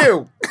to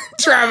you,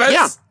 Travis.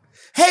 Yeah.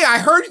 Hey, I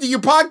heard your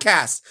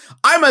podcast.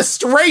 I'm a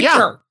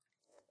stranger.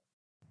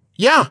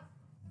 Yeah.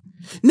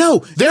 No,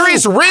 There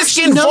is risk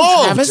actually, no,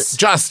 involved, Travis.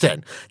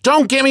 Justin.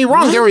 Don't get me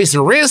wrong. There is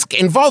risk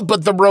involved,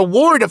 but the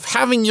reward of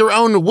having your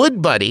own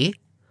wood buddy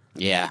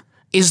Yeah.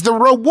 is the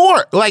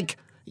reward. Like,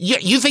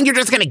 you think you're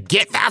just going to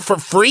get that for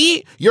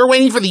free? You're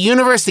waiting for the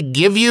universe to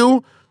give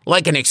you,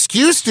 like, an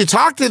excuse to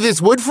talk to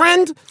this wood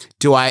friend?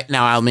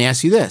 Now let me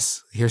ask you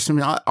this. Here's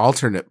some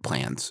alternate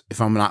plans.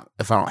 If I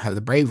don't have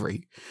the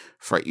bravery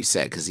for what you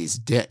said, because he's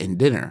in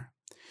dinner,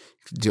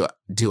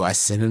 do I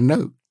send a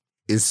note?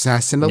 I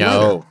send a No.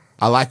 letter?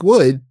 I like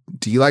wood.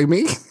 Do you like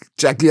me?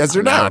 Check yes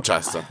or no. No,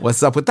 Justin.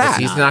 What's up with that?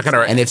 He's not going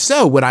to. And if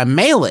so, would I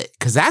mail it?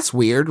 Because that's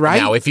weird, right?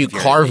 Now, if you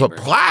carve a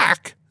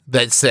plaque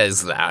that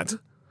says that,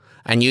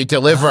 and you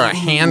deliver a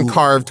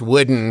hand-carved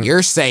wooden...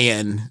 You're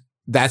saying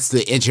that's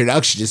the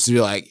introduction, just to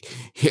be like,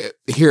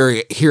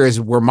 here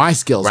is where my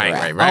skills are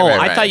at.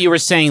 I thought you were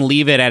saying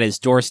leave it at his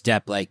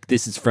doorstep, like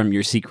this is from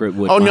your secret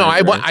wood. Oh, no,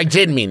 binder. I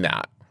did mean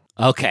that.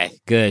 Okay,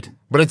 good.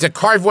 But it's a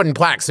carved wooden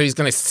plaque, so he's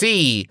going to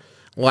see,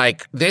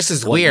 like, this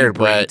is What you weird,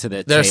 bring but to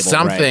the there's table,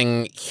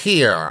 something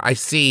here. I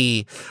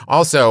see.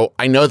 Also,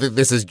 I know that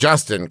this is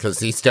Justin because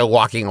he's still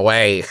walking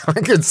away. I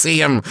could see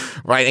him,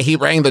 right? He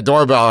rang the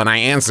doorbell and I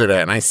answered it,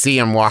 and I see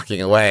him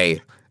walking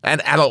away. And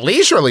at a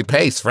leisurely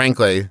pace,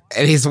 frankly.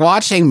 And he's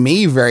watching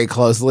me very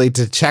closely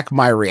to check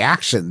my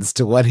reactions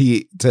to what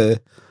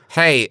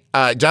Hey,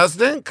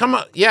 Justin, come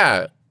on.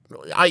 Yeah.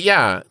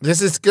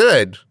 This is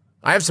good.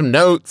 I have some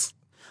notes.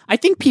 I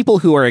think people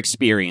who are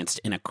experienced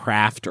in a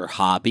craft or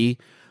hobby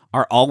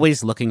are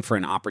always looking for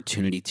an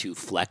opportunity to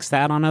flex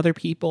that on other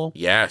people.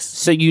 Yes.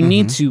 So you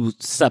need to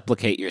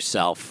supplicate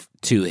yourself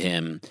to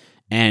him,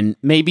 and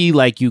maybe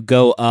like you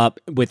go up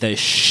with a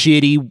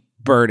shitty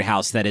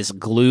birdhouse that is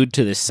glued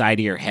to the side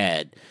of your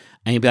head,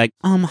 and you'd be like,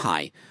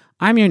 hi,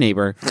 I'm your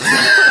neighbor.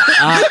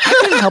 I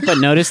couldn't help but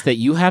notice that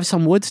you have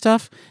some wood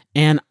stuff,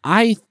 and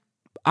I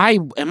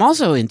am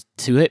also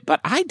into it, but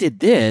I did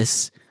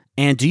this.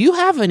 And do you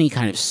have any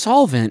kind of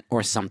solvent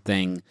or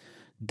something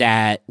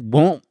that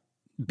won't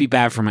be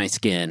bad for my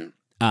skin?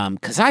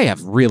 Because I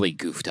have really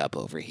goofed up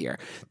over here.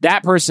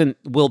 That person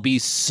will be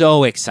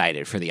so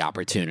excited for the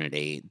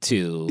opportunity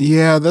to.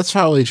 Yeah, that's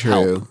probably true.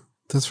 Help.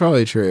 That's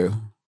probably true.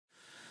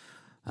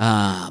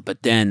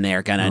 But then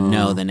they're gonna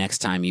know the next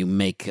time you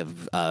make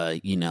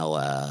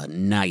a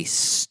nice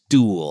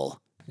stool,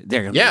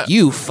 they're gonna be like,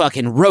 you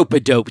fucking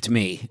rope-a-doped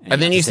me.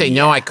 And then you say,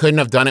 no, I couldn't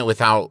have done it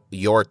without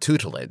your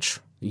tutelage.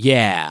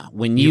 Yeah,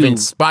 when You've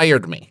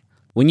inspired me.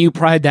 When you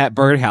pried that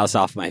birdhouse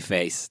off my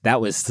face,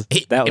 that was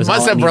It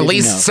must have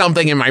released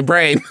something in my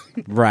brain.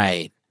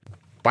 Right.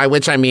 By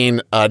which I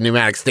mean a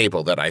pneumatic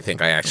staple that I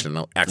think I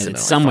accidentally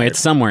It's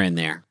somewhere in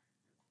there.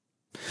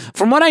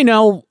 From what I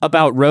know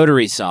about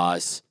rotary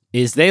saws,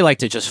 is they like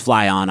to just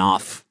fly on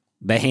off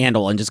the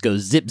handle and just go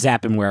zip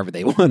zapping wherever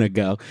they want to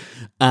go.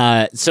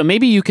 So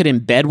maybe you could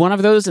embed one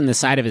of those in the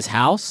side of his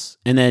house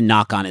and then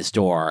knock on his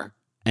door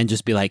and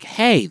just be like,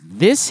 hey,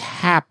 this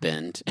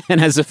happened.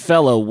 And as a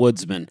fellow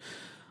woodsman,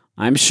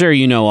 I'm sure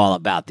you know all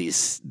about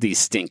these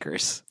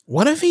stinkers.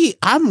 What if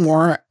I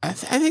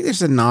think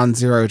there's a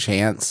non-zero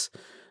chance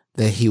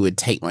that he would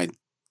take my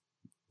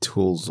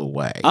tools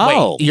away.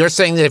 Oh. Wait, you're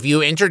saying that if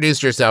you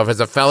introduced yourself as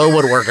a fellow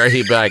woodworker,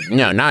 he'd be like,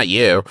 no, not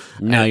you.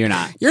 No, you're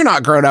not. You're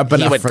not grown up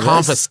enough He would for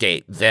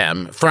confiscate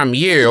them from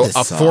you, This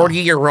a saw.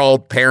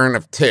 40-year-old parent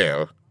of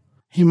two.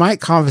 He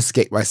might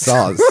confiscate my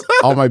saws,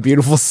 all my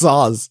beautiful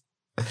saws.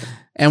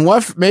 And what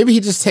if maybe he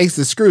just takes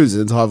the screws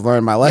until I've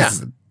learned my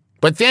lesson.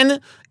 But then,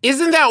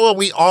 isn't that what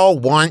we all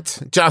want,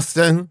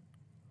 Justin?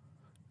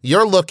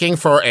 You're looking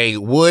for a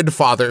wood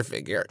father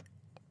figure.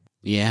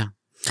 Yeah.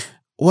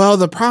 Well,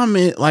 the problem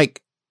is,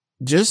 like,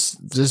 just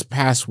this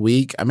past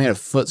week, I made a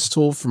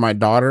footstool for my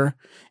daughter,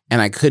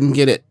 and I couldn't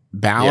get it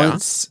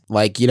balanced.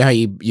 Like, you know how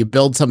you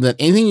build something,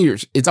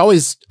 it's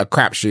always a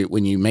crapshoot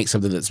when you make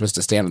something that's supposed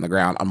to stand on the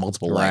ground on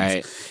multiple legs.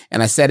 Right.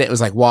 And I said it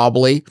was like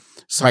wobbly,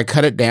 so I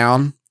cut it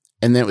down,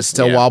 and then it was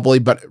still wobbly,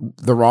 but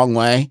the wrong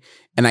way.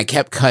 And I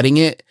kept cutting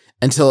it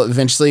until it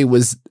eventually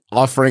was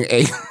offering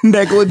a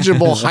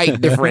negligible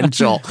height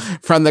differential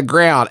from the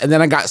ground. And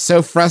then I got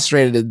so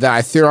frustrated that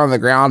I threw it on the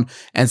ground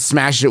and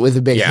smashed it with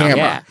a big hammer.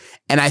 Yeah.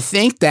 And I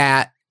think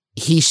that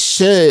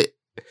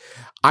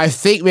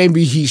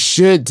maybe he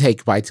should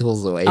take my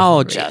tools away from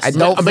me. Justin. I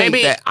don't think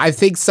that. I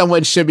think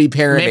someone should be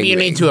parenting Maybe you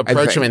me, need to I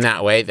approach him think. in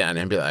that way then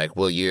and be like,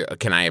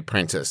 can I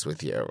apprentice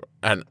with you?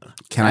 And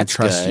Can I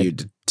trust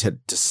good. you to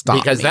stop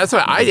because me that's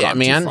what I from did, going too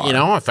man. far? You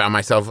know, I found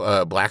myself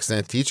a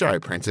blacksmith teacher. I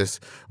apprentice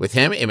with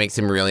him. It makes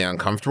him really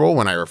uncomfortable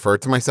when I refer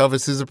to myself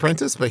as his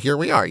apprentice, but here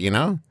we are, you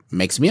know?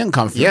 Makes me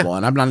uncomfortable,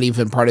 and I'm not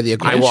even part of the I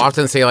equation. will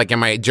often say, like,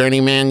 am I a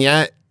journeyman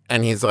yet?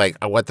 And he's like,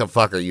 what the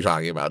fuck are you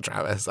talking about,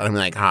 Travis? And I'm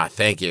like,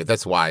 thank you.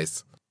 That's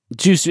wise.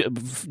 Juice,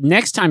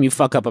 next time you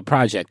fuck up a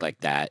project like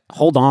that,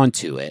 hold on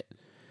to it.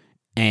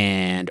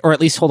 Or at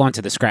least hold on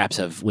to the scraps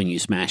of when you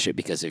smash it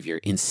because of your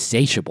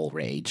insatiable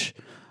rage.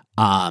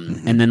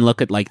 And then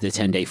look at like the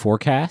 10-day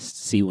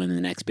forecast, see when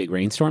the next big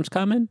rainstorm's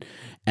coming,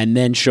 and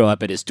then show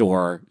up at his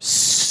door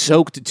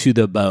soaked to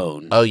the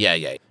bone. Oh,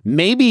 yeah.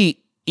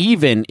 Maybe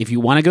even if you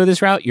want to go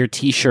this route, your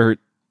t-shirt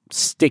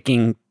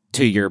sticking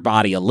to your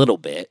body a little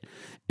bit,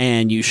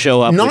 and you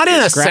show up Not with in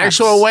your a scraps.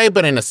 sexual way,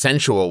 but in a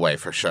sensual way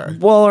for sure.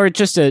 Well, or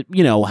just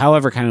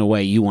however kind of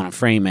way you want to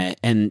frame it,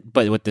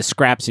 but with the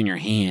scraps in your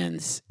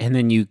hands, and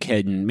then you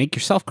can make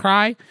yourself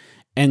cry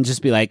and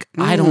just be like,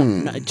 I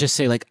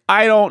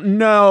don't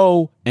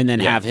know, and then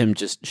have him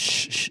just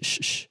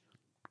shh,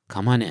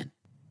 come on in.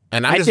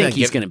 And I think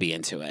he's going to be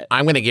into it.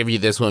 I'm going to give you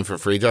this one for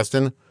free,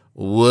 Justin.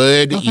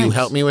 Would you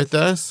help me with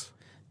this?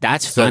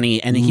 That's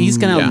funny, and he's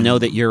going to know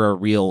that you're a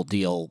real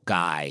deal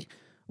guy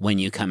when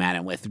you come at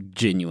him with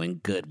genuine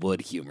good wood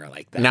humor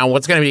like that. Now,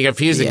 what's going to be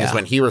confusing is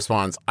when he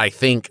responds, I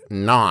think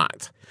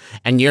not.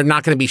 And you're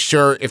not going to be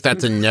sure if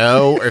that's a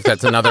no or if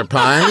that's another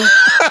pun.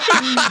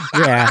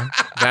 Yeah.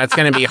 That's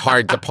going to be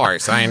hard to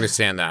parse. I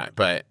understand that,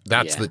 but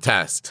that's the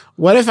test.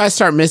 What if I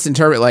start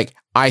misinterpreting, like,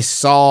 I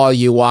saw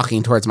you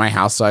walking towards my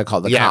house, so I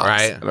called the cops.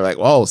 right. And they're like,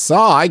 whoa,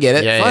 I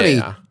get it. Funny.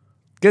 Yeah.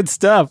 Good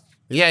stuff.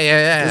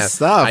 Yeah. Good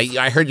stuff.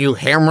 I heard you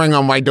hammering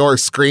on my door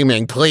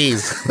screaming,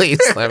 please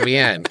let me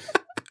in.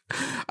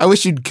 I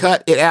wish you'd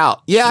cut it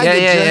out. Yeah,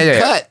 Yeah.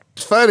 cut.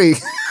 It's funny.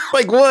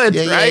 Like wood,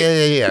 right?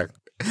 Yeah.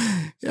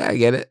 Yeah, I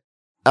get it.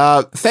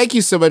 Thank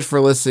you so much for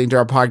listening to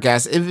our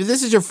podcast. If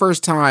this is your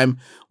first time,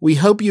 we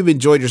hope you've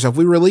enjoyed yourself.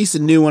 We release a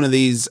new one of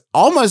these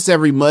almost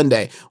every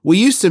Monday. We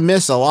used to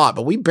miss a lot,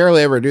 but we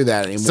barely ever do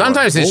that anymore.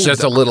 Sometimes it's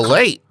just a little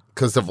late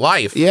because of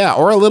life. Yeah,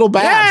 or a little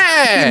bad.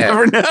 Yeah. You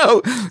never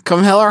know.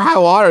 Come hell or high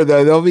water,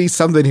 though, there'll be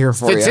something here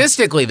for you.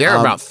 Statistically, there are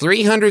about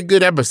 300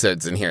 good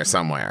episodes in here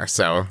somewhere.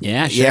 So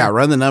Yeah, sure. Yeah,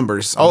 run the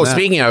numbers. Oh, on that.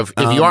 speaking of,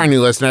 if you are a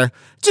new listener,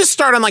 just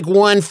start on like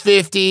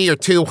 150 or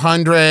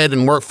 200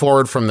 and work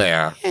forward from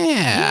there.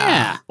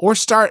 Yeah. Or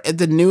start at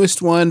the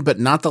newest one, but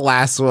not the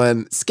last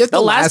one. Skip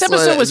The last one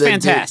episode was and then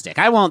do- fantastic.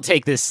 I won't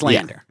take this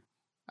slander.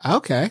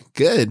 Okay,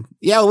 good.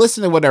 Yeah, well,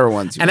 listen to whatever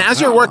ones you And want.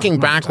 as you're working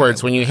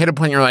backwards, when you hit a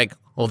point, you're like,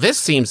 well, this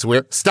seems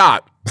weird.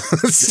 Stop.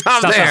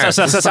 Stop there.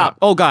 Stop.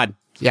 Oh, God.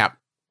 Yeah.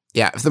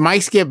 Yeah. If the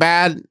mics get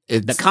bad,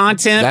 it's The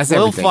content that's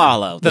will everything.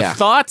 follow. The Yeah.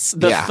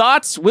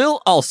 thoughts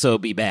will also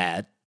be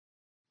bad.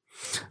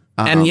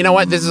 And you know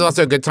what? This is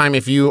also a good time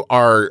if you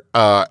are,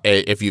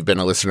 if you've been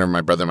a listener of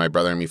My Brother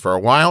and Me for a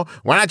while,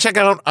 why not check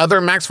out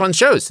other Max Fun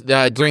shows?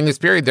 During this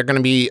period, they're going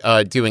to be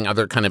doing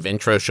other kind of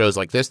intro shows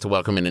like this to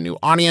welcome in a new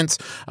audience.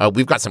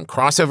 We've got some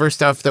crossover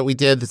stuff that we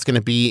did that's going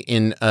to be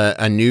in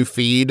a new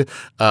feed.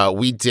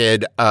 We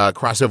did a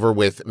crossover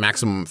with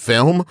Maximum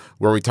Film,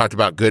 where we talked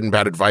about good and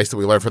bad advice that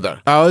we learned for the...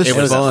 Oh, this it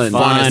was fun.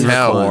 fun as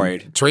hell.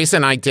 record. Teresa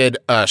and I did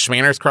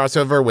Schmanner's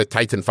crossover with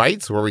Titan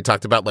Fights, where we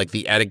talked about like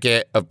the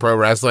etiquette of pro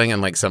wrestling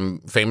and like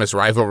some famous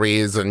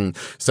rivalries and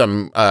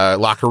some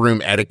locker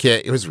room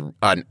etiquette. It was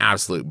an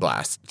absolute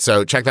blast.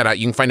 So check that out.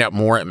 You can find out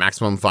more at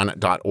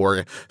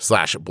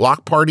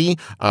MaximumFun.org/block party.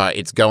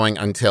 It's going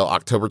until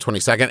October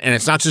 22nd. And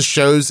it's not just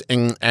shows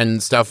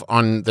and stuff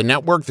on the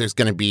network. There's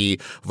going to be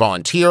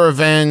volunteer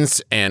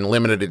events and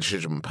limited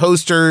edition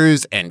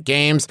posters and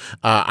games.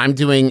 I'm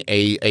doing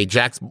a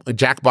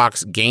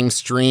Jackbox game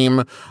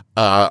stream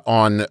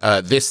on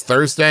this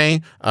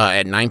Thursday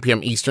at 9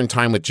 p.m. Eastern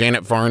time with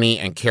Janet Varney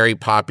and Carrie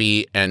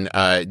Poppy and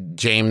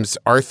James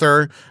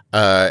Arthur.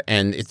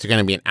 And it's going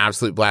to be an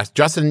absolute blast.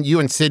 Justin, you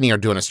and Sydney are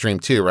doing a stream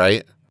too,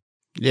 right?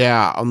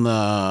 Yeah, on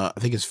I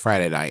think it's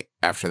Friday night.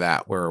 After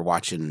that, we're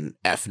watching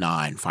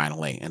F9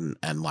 finally and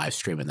live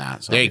streaming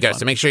that. So there you go. fun.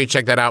 So make sure you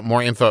check that out.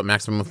 More info at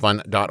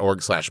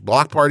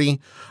MaximumFun.org/block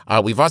party.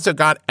 We've also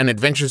got an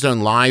Adventure Zone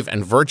live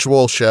and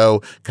virtual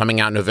show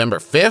coming out November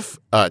 5th.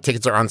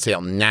 Tickets are on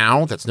sale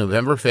now. That's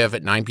November 5th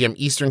at 9 p.m.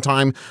 Eastern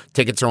time.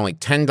 Tickets are only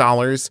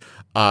 $10.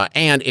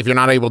 And if you're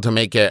not able to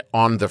make it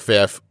on the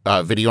 5th,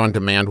 video on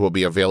demand will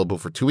be available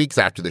for 2 weeks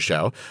after the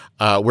show.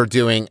 We're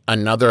doing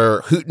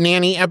another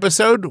Ghoul-iani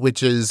episode,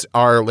 which is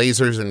our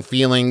Lasers and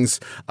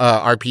Feelings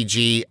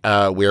RPG,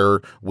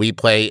 where we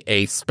play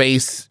a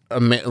space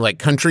like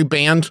country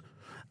band,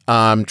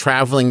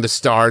 traveling the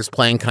stars,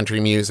 playing country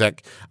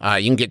music.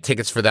 You can get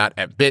tickets for that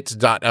at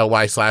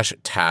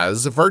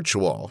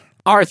bit.ly/TazVirtual.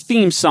 Our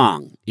theme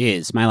song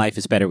is My Life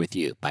is Better With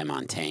You by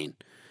Montaigne.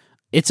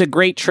 It's a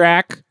great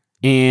track,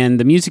 and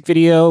the music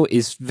video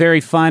is very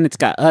fun. It's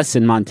got us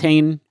and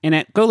Montaigne in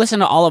it. Go listen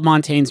to all of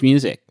Montaigne's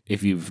music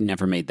if you've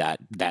never made that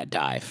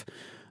dive.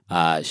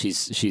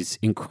 She's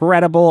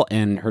incredible,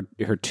 and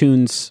her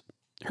tunes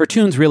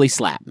really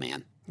slap,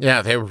 man.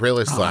 Yeah, they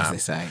really slap. As they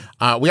say.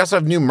 We also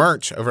have new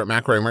merch over at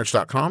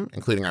McElroyMerch.com,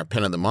 including our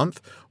pin of the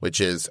month, which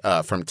is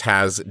from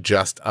Taz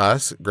Just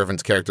Us,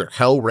 Griffin's character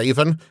Hell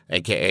Raven,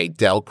 a.k.a.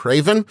 Del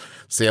Craven.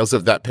 Sales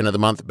of that pin of the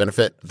month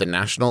benefit the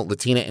National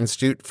Latina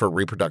Institute for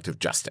Reproductive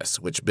Justice,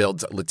 which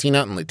builds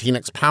Latina and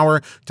Latinx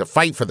power to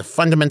fight for the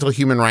fundamental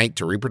human right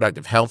to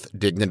reproductive health,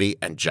 dignity,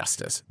 and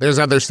justice. There's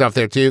other stuff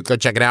there, too. Go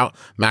check it out,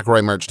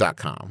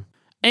 McElroyMerch.com.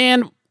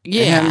 And...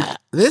 yeah,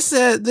 And this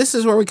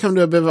is where we come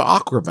to a bit of an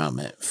awkward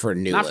moment for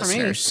new Not for me.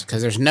 listeners,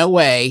 because there's no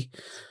way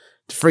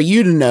for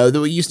you to know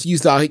that we used to use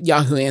the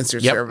Yahoo Answer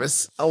Yep.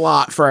 service a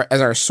lot as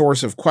our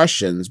source of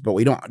questions, but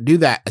we don't do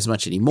that as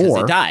much anymore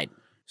it died.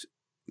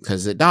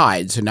 because it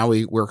died. So now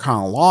we're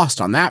kind of lost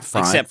on that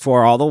front. Except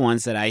for all the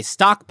ones that I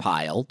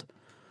stockpiled.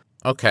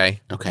 Okay.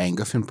 Okay, and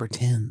Griffin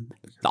pretend.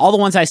 All the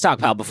ones I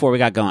stockpiled before we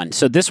got going.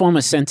 So this one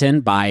was sent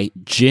in by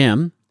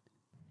Jim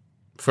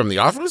From The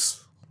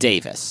Office?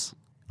 Davis.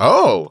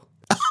 Oh.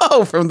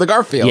 Oh, from the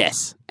Garfield.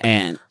 Yes.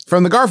 And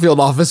From the Garfield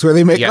office where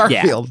they make Yeah.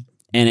 Garfield.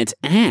 and it's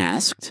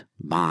asked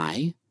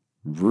by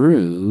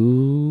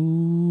Rudy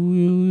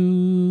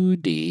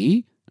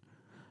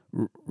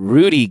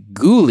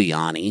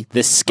Ghoul-iani,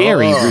 the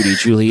scary Rudy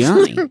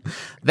Giuliani.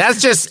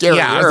 That's just scary.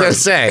 Yeah, I was going to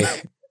say.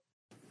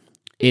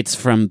 It's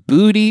from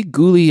Booty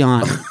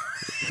Ghoul-iani,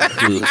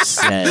 who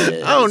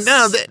says, Oh,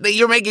 no.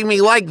 You're making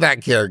me like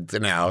that character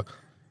now.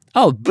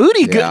 "Oh,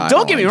 Booty! Yeah, I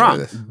Don't get me enjoy wrong.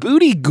 this.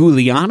 Booty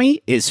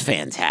Ghoul-iani is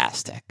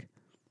fantastic."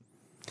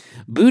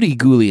 Booty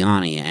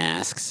Ghoul-iani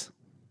asks,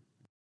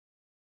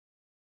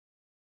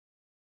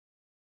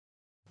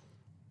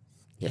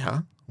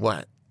 Yeah?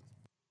 What?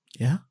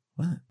 Yeah?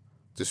 What?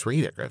 Just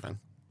read it, Griffin.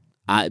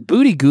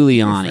 Booty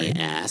Ghoul-iani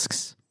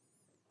asks,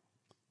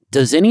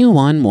 "Does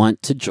anyone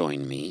want to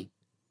join me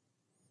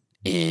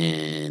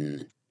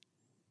in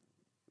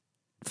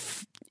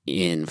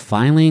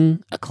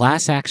filing a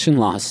class action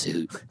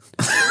lawsuit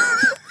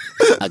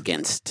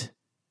against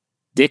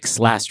Dick's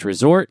Last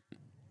Resort?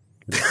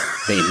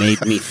 They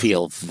made me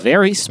feel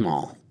very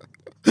small."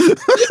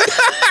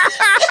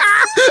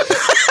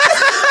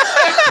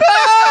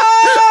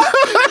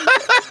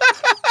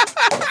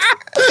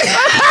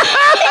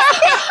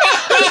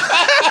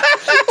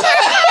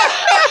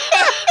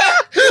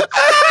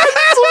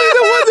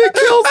 The one that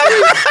kills me.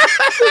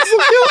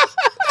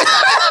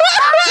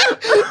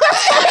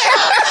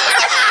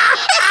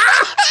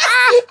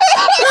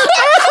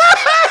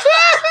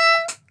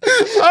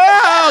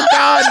 Oh,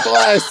 God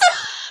bless.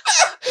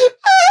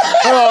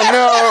 Oh,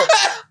 no.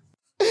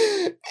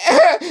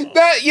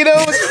 That, you know,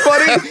 it's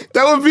funny.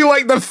 That would be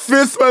like the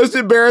 5th most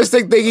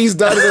embarrassing thing he's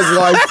done in his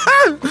life.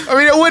 I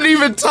mean, it wouldn't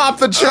even top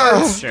the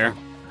charts. Sure.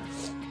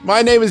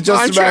 My name is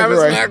Justin I'm Travis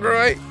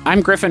McElroy. McElroy.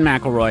 I'm Griffin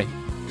McElroy.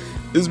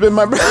 This has been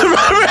my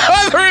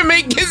brother and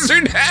me kiss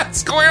her dad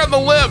square on the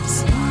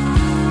lips.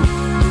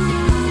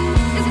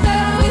 It's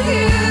better with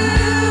you.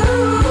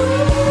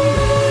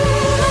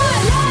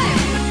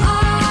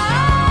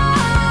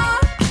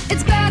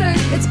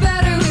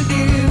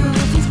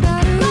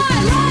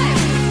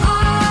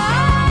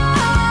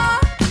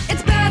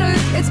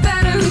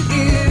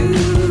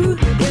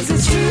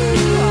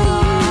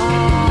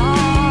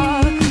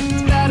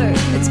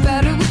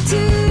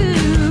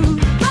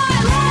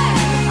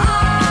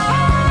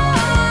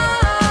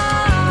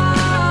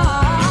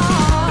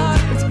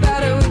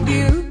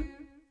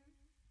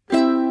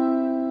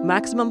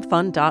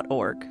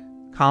 MaximumFun.org.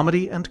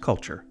 Comedy and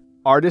culture.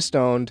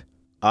 Artist-owned.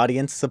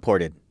 Audience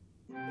supported.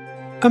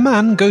 A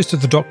man goes to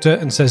the doctor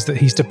and says that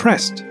he's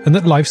depressed and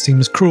that life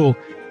seems cruel.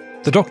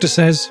 The doctor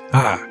says,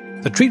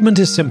 the treatment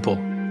is simple.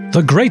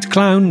 The great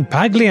clown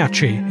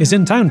Pagliacci is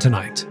in town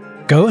tonight.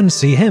 Go and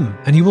see him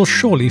and you will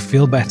surely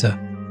feel better.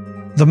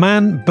 The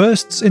man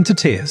bursts into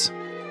tears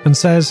and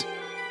says,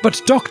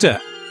 But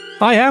doctor,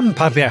 I am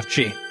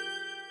Pagliacci.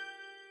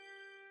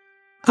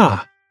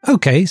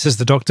 Okay, says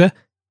the doctor.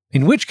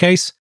 In which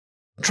case,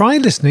 try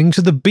listening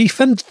to the Beef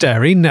and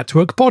Dairy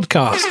Network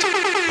podcast.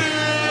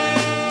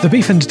 The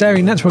Beef and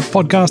Dairy Network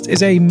podcast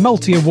is a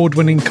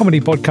multi-award-winning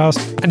comedy podcast,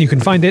 and you can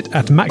find it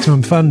at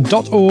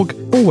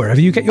MaximumFun.org or wherever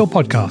you get your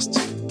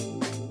podcasts.